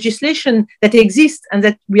the legislation that exists and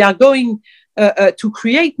that we are going to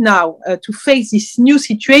create now to face this new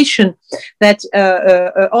situation that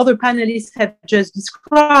other panelists have just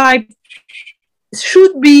described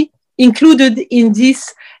should be included in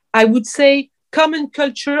this, I would say, common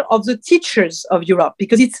culture of the teachers of Europe,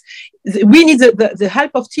 because we need the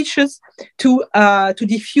help of teachers to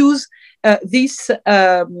diffuse this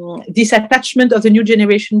attachment of the new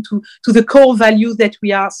generation to the core values that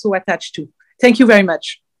we are so attached to. Thank you very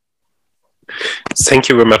much. Thank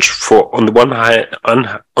you very much for, on the one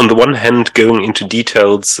hand, going into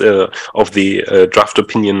details of the draft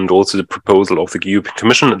opinion and also the proposal of the European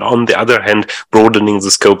Commission, and on the other hand, broadening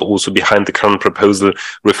the scope also behind the current proposal,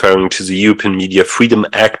 referring to the European Media Freedom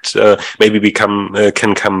Act. Maybe we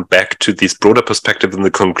can come back to this broader perspective in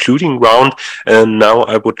the concluding round. And now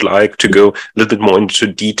I would like to go a little bit more into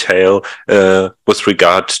detail with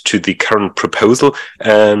regard to the current proposal.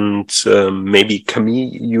 And maybe, Camille,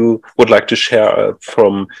 you would like to share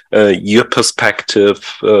from your perspective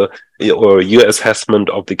or your assessment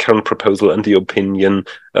of the current proposal and the opinion.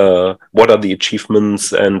 What are the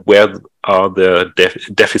achievements and where are the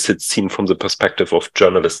deficits seen from the perspective of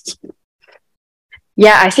journalists?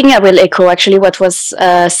 Yeah, I think I will echo actually what was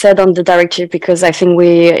said on the directive, because I think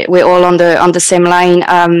we're all on the same line.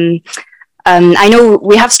 I know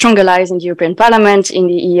we have strong allies in the European Parliament, in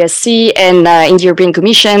the EESC, and in the European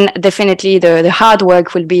Commission. Definitely the hard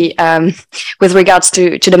work will be with regards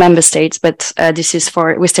to the member states, but this is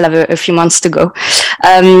we still have a few months to go.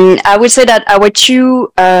 I would say that our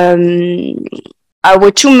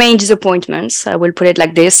two main disappointments, I will put it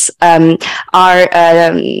like this, are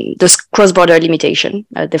the cross-border limitation,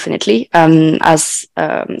 definitely. As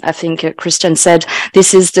I think Christian said,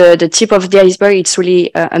 this is the tip of the iceberg. It's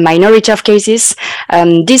really a minority of cases.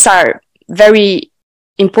 These are very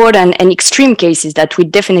important and extreme cases that we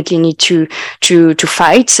definitely need to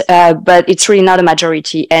fight, but it's really not a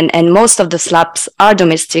majority, and most of the SLAPPs are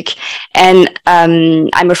domestic, and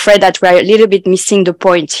I'm afraid that we're a little bit missing the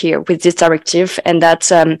point here with this directive, and that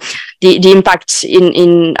the impact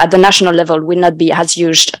in at the national level will not be as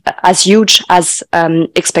huge as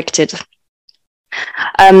expected.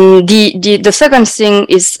 The second thing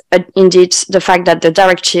is indeed the fact that the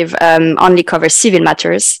directive only covers civil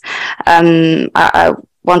matters. I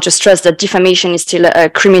want to stress that defamation is still a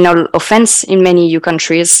criminal offense in many EU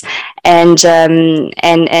countries, and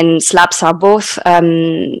SLAPPs are both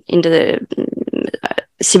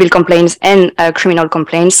civil complaints and criminal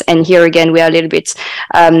complaints. And here again, we are a little bit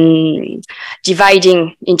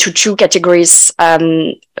dividing into two categories,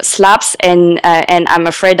 SLAPPs, and I'm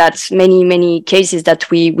afraid that many cases that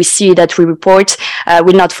we see, that we report,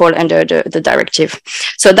 will not fall under the directive.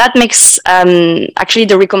 So that makes actually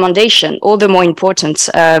the recommendation all the more important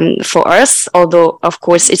for us, although of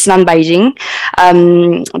course it's non-binding.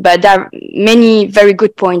 But there are many very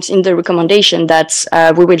good points in the recommendation that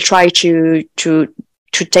we will try to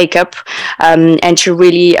take up and to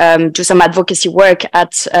really do some advocacy work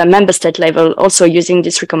at member state level, also using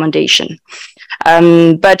this recommendation.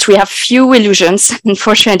 But we have few illusions,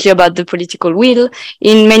 unfortunately, about the political will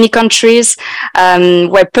in many countries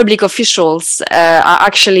where public officials are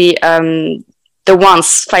actually the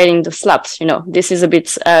ones filing the SLAPPs. You know, this is a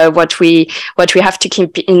bit what we have to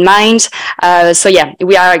keep in mind. So yeah,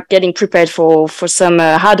 we are getting prepared for some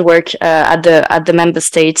hard work at the member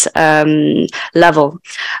state level.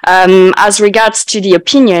 As regards to the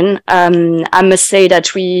opinion, I must say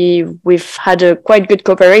that we've had a quite good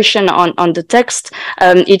cooperation on the text.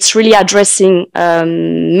 It's really addressing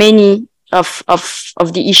many of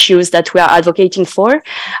the issues that we are advocating for.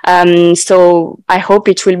 So I hope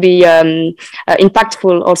it will be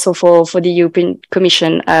impactful also for the European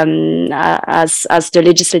Commission as the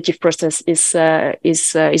legislative process is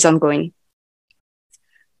ongoing.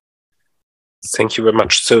 Thank you very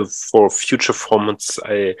much. So for future formats,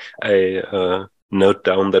 I note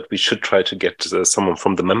down that we should try to get someone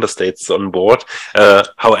from the member states on board.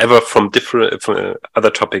 However, from other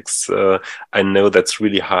topics, I know that's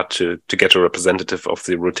really hard to get a representative of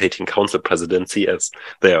the rotating council presidency, as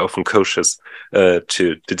they are often cautious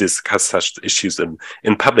to discuss such issues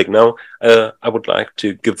in public. Now, I would like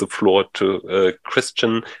to give the floor to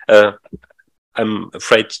Christian. I'm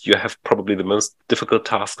afraid you have probably the most difficult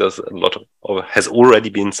task, as a lot of has already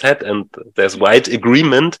been said, and there's wide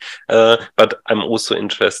agreement. But I'm also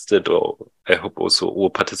interested, or I hope also all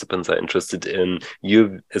participants are interested in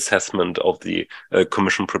your assessment of the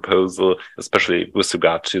Commission proposal, especially with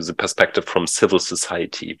regard to the perspective from civil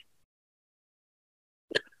society.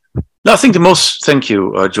 No, I think thank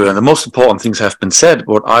you, Julian. The most important things have been said.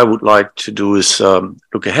 What I would like to do is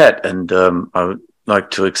look ahead, and I would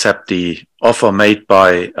like to accept the offer made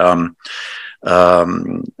by Madame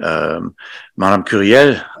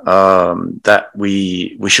Curiel, that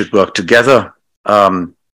we should work together,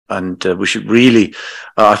 and we should really.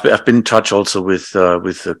 I've been in touch also with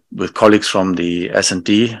colleagues from the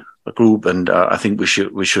S&D group, and I think we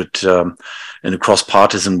should in a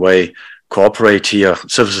cross-partisan way cooperate here,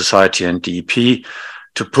 civil society and DEP,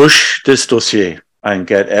 to push this dossier and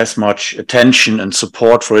get as much attention and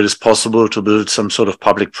support for it as possible, to build some sort of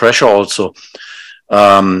public pressure also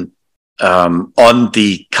on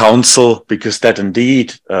the council, because that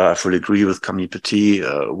indeed, I fully agree with Camille PETIT,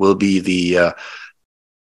 will be the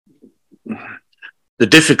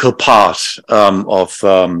difficult part of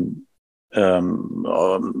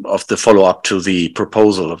the follow-up to the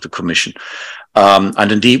proposal of the Commission.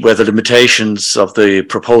 And indeed, where the limitations of the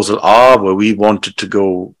proposal are, where we wanted to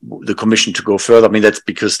go, the Commission to go further. I mean, that's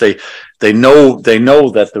because they know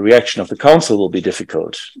that the reaction of the Council will be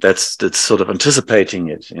difficult. That's sort of anticipating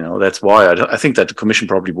it. You know, that's why I think that the Commission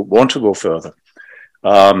probably would want to go further.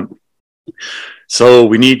 So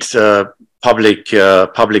we need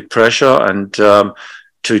public pressure, and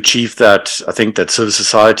to achieve that, I think that civil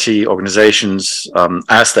society organizations,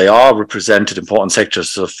 as they are represented important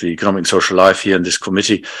sectors of the economic and social life here in this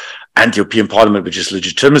committee, and the European Parliament, which is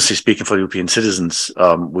legitimacy speaking for European citizens,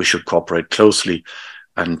 we should cooperate closely.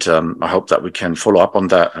 And I hope that we can follow up on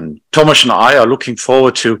that. And Tomasz and I are looking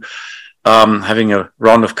forward to having a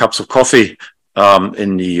round of cups of coffee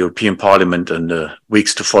in the European Parliament in the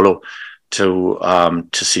weeks to follow, to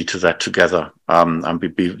see to that together. And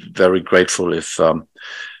we'd be very grateful if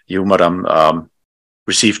you, Madam,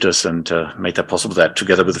 received us and made that possible, that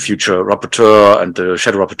together with the future rapporteur and the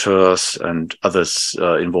shadow rapporteurs and others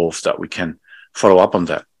involved, that we can follow up on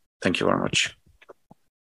that. Thank you very much.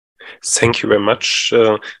 Thank you very much.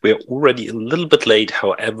 We are already a little bit late.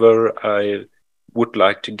 However, I would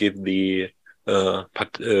like to give the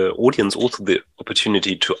audience also the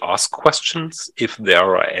opportunity to ask questions, if there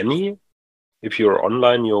are any. If you're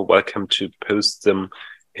online, you're welcome to post them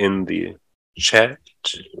in the chat.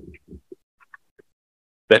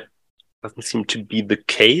 That doesn't seem to be the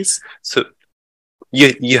case. So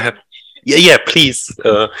you have, yeah, please.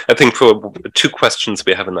 I think for 2 questions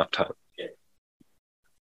we have enough time.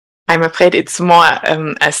 I'm afraid it's more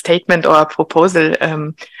a statement or a proposal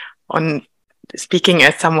on speaking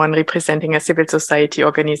as someone representing a civil society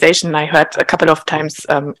organization. I heard a couple of times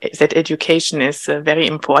that education is very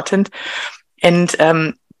important. And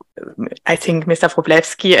I think Mr.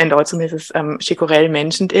 WRÓBLEWSKI and also Mrs. Chicorel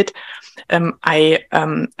mentioned it. I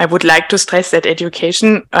would like to stress that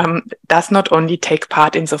education does not only take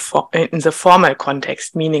part in the formal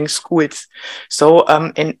context, meaning schools. So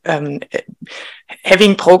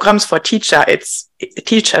having programs for teachers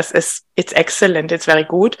it's excellent, it's very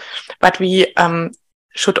good, but we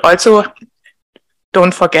should also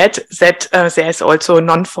don't forget that there's also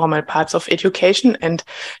non-formal parts of education and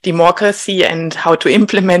democracy and how to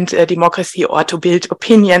implement democracy or to build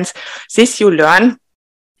opinions. This you learn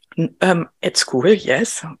at school,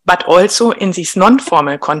 yes, but also in these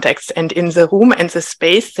non-formal contexts and in the room and the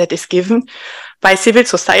space that is given by civil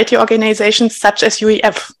society organizations such as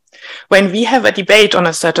UEF. When we have a debate on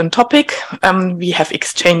a certain topic, we have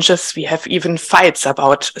exchanges, we have even fights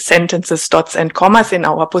about sentences, dots and commas in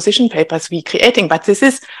our position papers we're creating. But this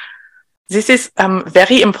is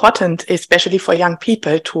very important, especially for young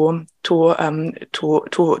people to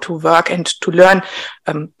work and to learn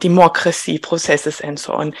democracy processes and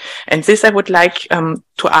so on. And this I would like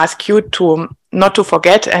to ask you to not to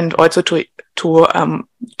forget and also to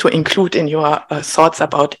include in your thoughts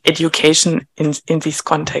about education in these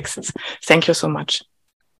contexts. Thank you so much.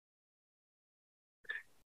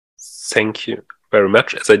 Thank you very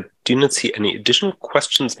much. As I do not see any additional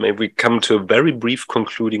questions, may we come to a very brief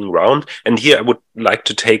concluding round. And here I would like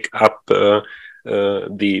to take up the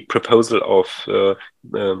proposal of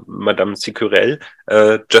Madame Chicorel,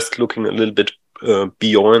 just looking a little bit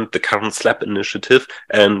beyond the current SLAPP initiative,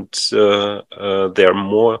 and there are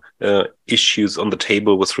more issues on the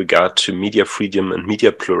table with regard to media freedom and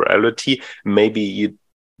media plurality. Maybe you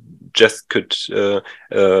just could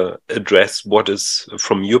address what is,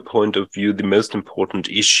 from your point of view, the most important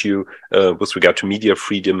issue with regard to media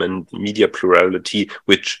freedom and media plurality,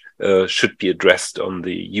 which should be addressed on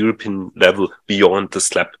the European level beyond the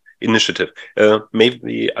SLAPP initiative.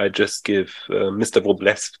 Maybe I just give Mr.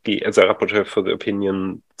 WRÓBLEWSKI, as a rapporteur for the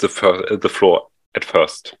opinion, the floor at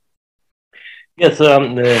first. Yes,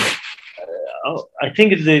 I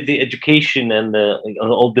think the education and on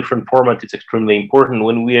all different formats is extremely important.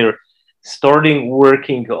 When we are starting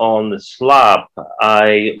working on the SLAPP,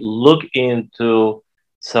 I look into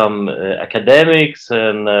some academics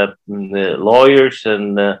and lawyers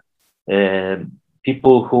and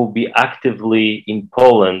people who be actively in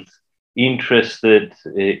Poland interested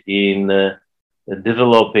in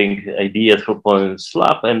developing ideas for Poland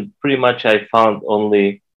SLAPP, and pretty much I found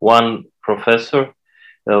only one professor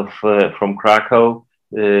from Krakow,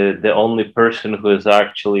 the only person who has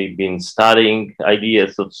actually been studying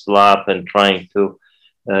ideas of SLAPP and trying to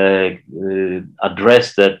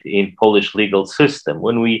address that in Polish legal system.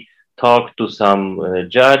 When we talk to some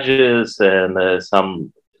judges and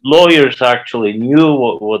some lawyers actually knew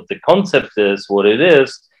what the concept is, what it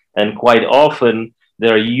is, and quite often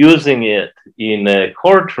they're using it in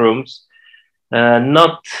courtrooms,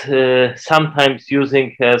 not sometimes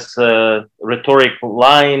using as a rhetoric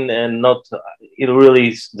line and not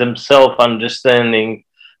really themselves understanding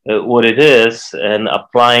what it is and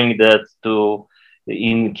applying that to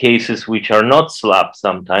in cases which are not SLAPP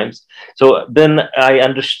sometimes. So then I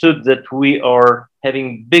understood that we are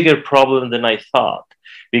having bigger problem than I thought.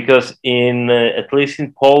 Because in, at least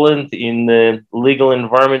in Poland, in the legal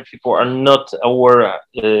environment, people are not aware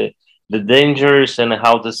the dangers and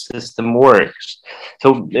how the system works.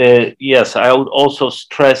 So yes, I would also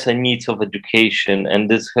stress the needs of education, and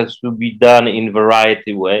this has to be done in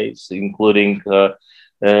variety of ways, including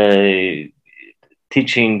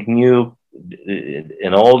teaching new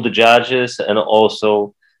and all the judges and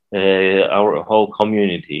also our whole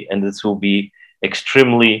community. And this will be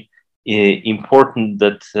extremely important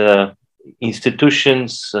that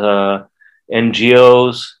institutions,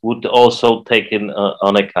 NGOs would also take in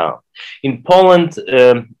on account. In Poland,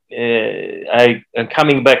 I'm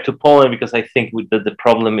coming back to Poland because I think that the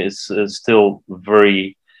problem is still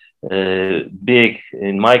very big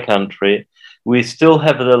in my country. We still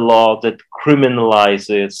have the law that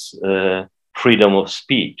criminalizes freedom of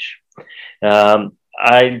speech. I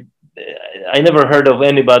never heard of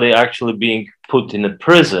anybody actually being put in a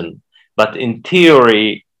prison, but in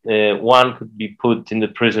theory, one could be put in the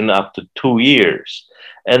prison up to 2 years.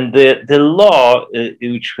 And the law,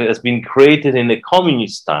 which has been created in the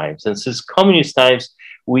communist times, and since communist times,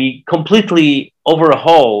 we completely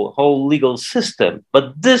overhaul whole legal system.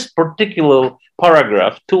 But this particular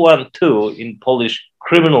paragraph 212 in Polish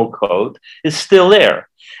criminal code is still there.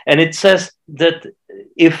 And it says that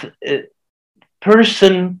if a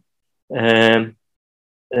person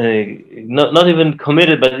not even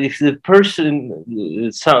committed, but if the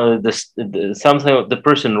person something the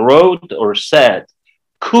person wrote or said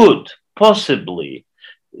could possibly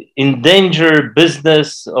endanger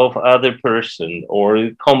business of other person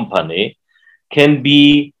or company can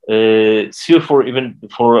be sued for even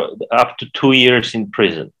for up to 2 years in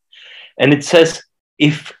prison. And it says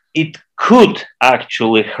if it could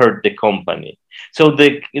actually hurt the company. So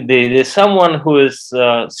the someone who is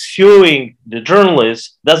suing the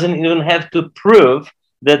journalist doesn't even have to prove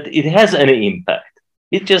that it has any impact.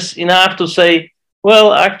 It's just enough to say,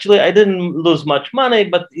 well, actually, I didn't lose much money,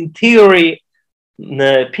 but in theory,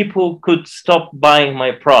 people could stop buying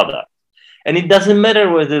my product. And it doesn't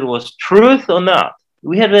matter whether it was truth or not.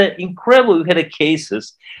 We had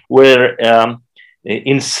cases where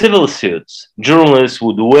in civil suits, journalists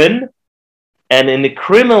would win, and in the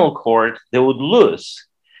criminal court, they would lose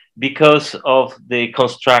because of the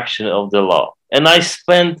construction of the law. And I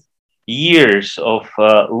spent years of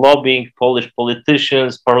lobbying Polish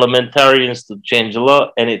politicians, parliamentarians to change the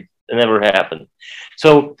law, and it never happened.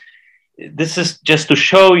 So this is just to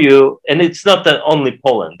show you, and it's not that only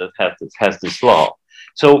Poland that has this law.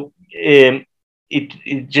 So it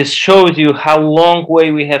just shows you how long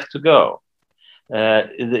way we have to go.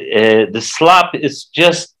 The SLAPP is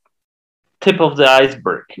just tip of the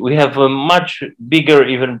iceberg. We have a much bigger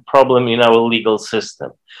even problem in our legal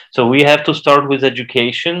system. So we have to start with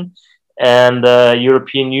education, and the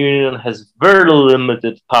European Union has very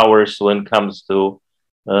limited powers when it comes to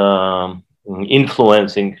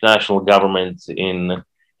influencing national governments in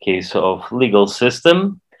case of legal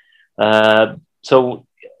system. So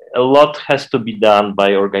a lot has to be done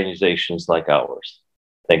by organizations like ours.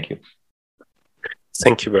 Thank you.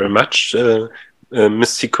 Thank you very much.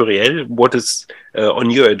 Ms. Curiel, what is on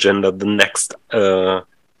your agenda, the next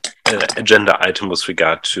agenda item with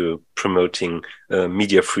regard to promoting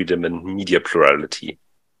media freedom and media plurality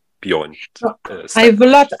beyond? I have a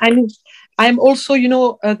lot. I'm also,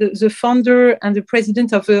 the founder and the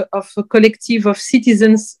president of a collective of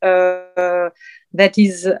citizens that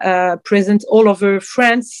is present all over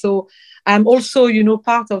France. So I'm also,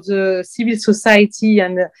 part of the civil society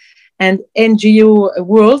and NGO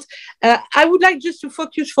world. I would like just to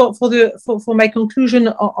focus for my conclusion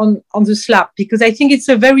on the SLAPP, because I think it's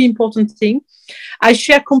a very important thing. I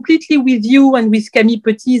share completely with you and with Camille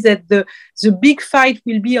PETIT that the big fight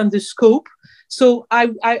will be on the scope. So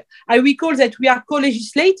I recall that we are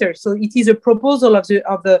co-legislators. So it is a proposal of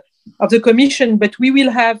the Commission, but we will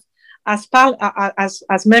have as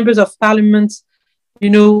members of Parliament,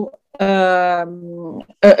 a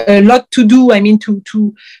lot to do. I mean,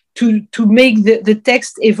 to make the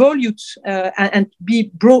text evolve and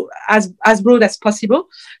be as broad as possible.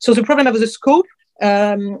 So the problem of the scope,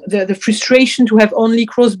 the frustration to have only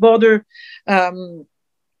cross-border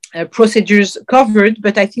procedures covered,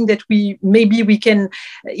 but I think that we can.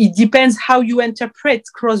 It depends how you interpret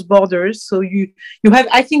cross borders. So you have.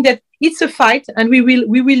 I think that it's a fight, and we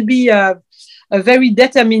will be very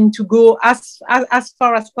determined to go as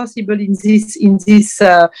far as possible in this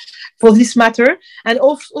for this matter. And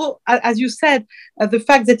also, as you said, the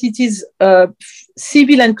fact that it is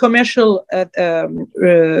civil and commercial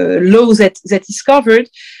law that is covered.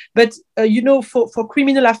 But, for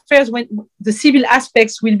criminal affairs, when the civil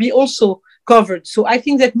aspects will be also covered. So I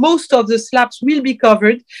think that most of the SLAPPs will be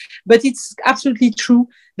covered, but it's absolutely true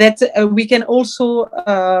that we can also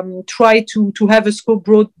try to have a scope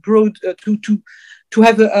to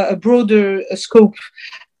have a broader scope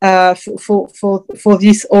for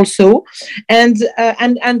this also. And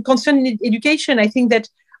concerning education, I think that,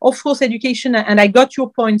 of course, education, and I got your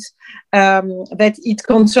point, that it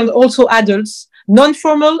concerns also adults,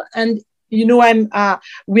 non-formal, and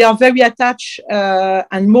we are very attached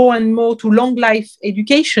and more to long life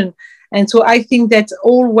education, and so I think that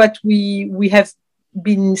all what we have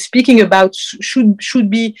been speaking about should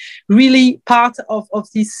be really part of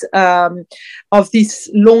this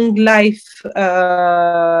long life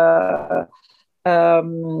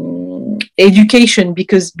education,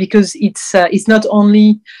 because it's not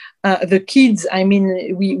only the kids. I mean,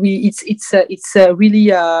 it's really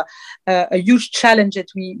a huge challenge that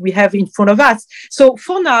we have in front of us. So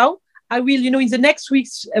for now, I will, in the next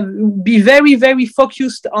weeks, be very, very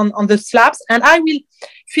focused on the SLAPPs, and I will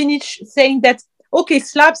finish saying that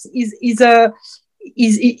SLAPPs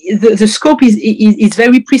the scope is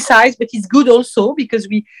very precise, but it's good also because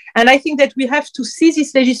and I think that we have to see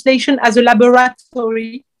this legislation as a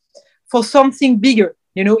laboratory for something bigger.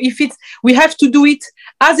 We have to do it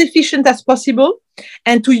as efficient as possible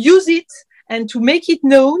and to use it and to make it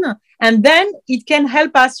known. And then it can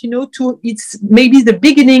help us, it's maybe the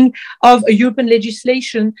beginning of a European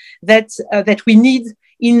legislation that we need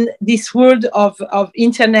in this world of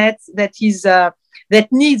internet that is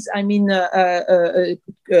that needs, I mean,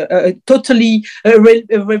 totally a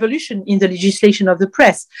revolution in the legislation of the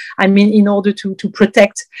press. I mean, in order to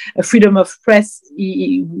protect freedom of press,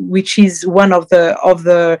 which is one of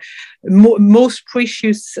the most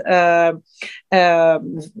precious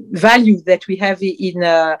values that we have in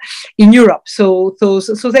Europe. So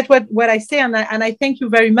that's what I say, and I thank you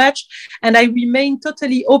very much, and I remain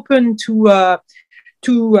totally open to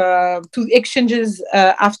exchanges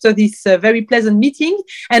after this very pleasant meeting.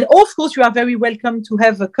 And of course, you are very welcome to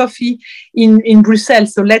have a coffee in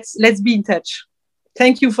Brussels. So let's be in touch.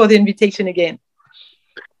 Thank you for the invitation again.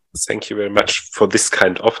 Thank you very much for this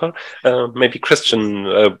kind offer. Maybe Christian,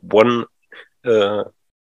 one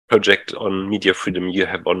project on media freedom you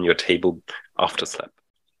have on your table after SLAPP.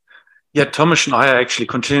 Yeah, Tomasz and I are actually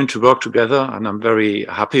continuing to work together, and I'm very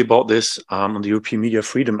happy about this on the European Media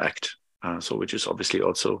Freedom Act. So which is obviously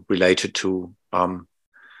also related to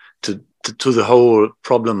the whole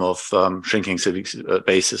problem of shrinking civic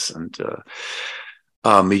basis and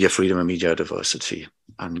media freedom and media diversity.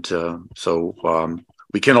 And so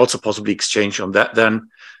we can also possibly exchange on that then,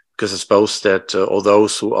 because I suppose that all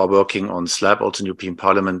those who are working on SLAPP, also in European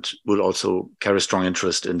Parliament, will also carry strong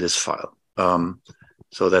interest in this file.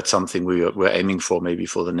 So that's something we're aiming for maybe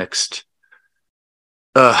for the next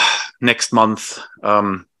month.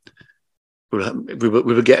 We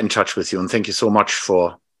will get in touch with you, and thank you so much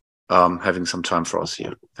for having some time for us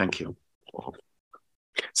here. Thank you.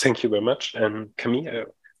 Thank you very much. And Camille, I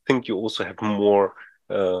think you also have more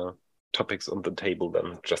topics on the table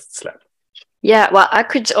than just SLAPP. Yeah, well, I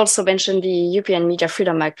could also mention the European Media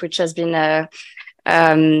Freedom Act, which has been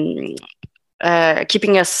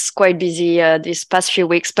keeping us quite busy these past few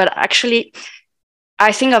weeks. But actually,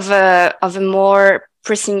 I think of a more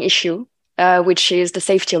pressing issue, which is the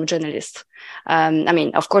safety of journalists. I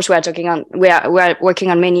mean, of course, we are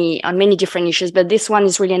working on many different issues, but this one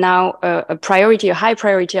is really now a high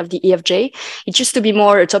priority of the EFJ. It used to be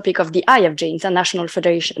more a topic of the IFJ, International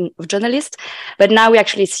Federation of Journalists, but now we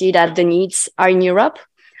actually see that the needs are in Europe.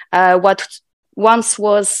 What once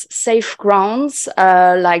was safe grounds,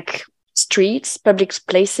 like streets, public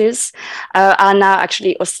places, are now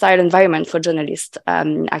actually hostile environment for journalists.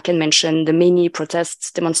 I can mention the many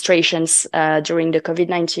protests, demonstrations during the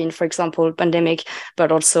COVID-19, for example, pandemic,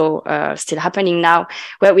 but also still happening now,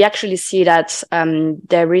 where we actually see that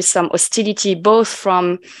there is some hostility both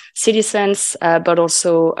from citizens, but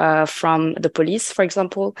also from the police, for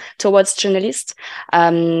example, towards journalists.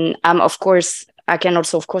 Of course, I can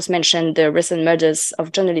also, of course, mention the recent murders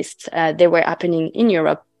of journalists. They were happening in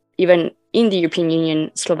Europe, even in the European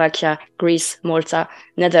Union, Slovakia, Greece, Malta,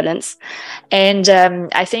 Netherlands. And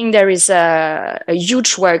I think there is a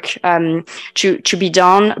huge work to be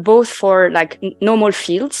done, both for like normal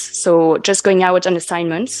fields, so just going out on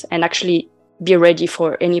assignments and actually be ready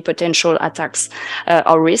for any potential attacks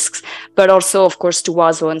or risks, but also, of course, to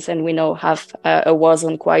war zones. And we now have a war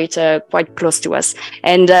zone quite close to us.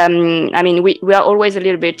 And I mean, we are always a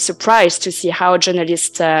little bit surprised to see how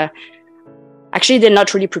journalists actually, they're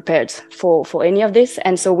not really prepared for any of this.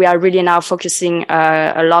 And so we are really now focusing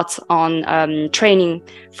a lot on training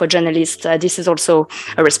for journalists. This is also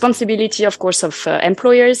a responsibility, of course, of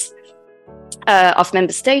employers, of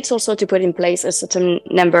member states also to put in place a certain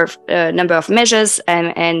number of measures.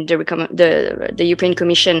 And the European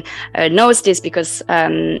Commission knows this because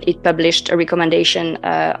it published a recommendation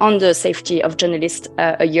on the safety of journalists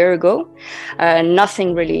a year ago.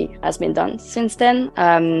 Nothing really has been done since then.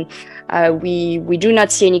 We do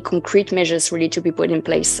not see any concrete measures really to be put in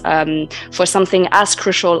place for something as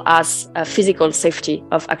crucial as physical safety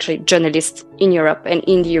of actually journalists in Europe and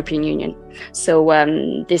in the European Union. So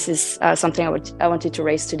this is something I wanted to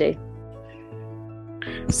raise today.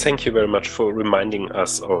 Thank you very much for reminding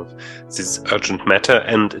us of this urgent matter,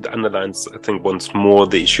 and it underlines, I think, once more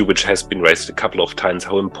the issue which has been raised a couple of times,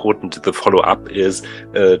 how important the follow-up is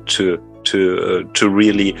to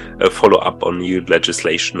really follow up on EU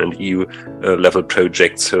legislation and EU level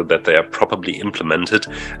projects so that they are properly implemented.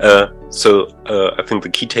 So I think the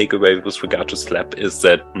key takeaway with regard to SLAPP is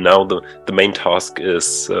that now the main task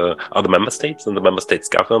are the member states and the member states'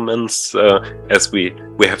 governments, as we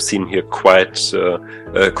have seen here quite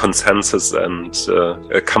consensus and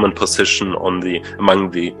a common position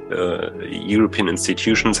among the European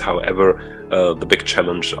institutions. However, the big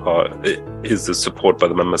challenge is the support by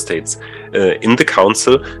the member states in the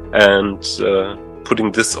Council, and putting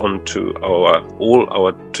this onto all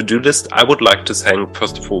our to-do list, I would like to thank,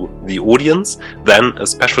 first of all, the audience, then a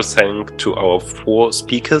special thank to our 4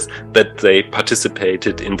 speakers that they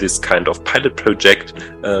participated in this kind of pilot project,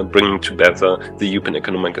 bringing together the European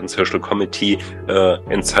Economic and Social Committee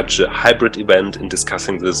in such a hybrid event and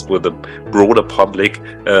discussing this with a broader public.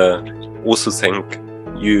 Also thank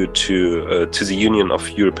you to the Union of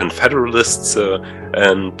European Federalists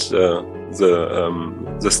and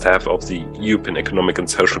the staff of the European Economic and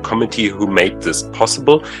Social Committee who made this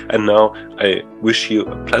possible. And now I wish you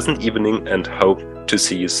a pleasant evening and hope to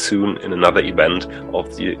see you soon in another event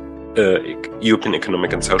of the European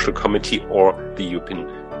Economic and Social Committee or the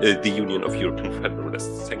Union of European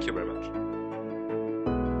Federalists. Thank you very much.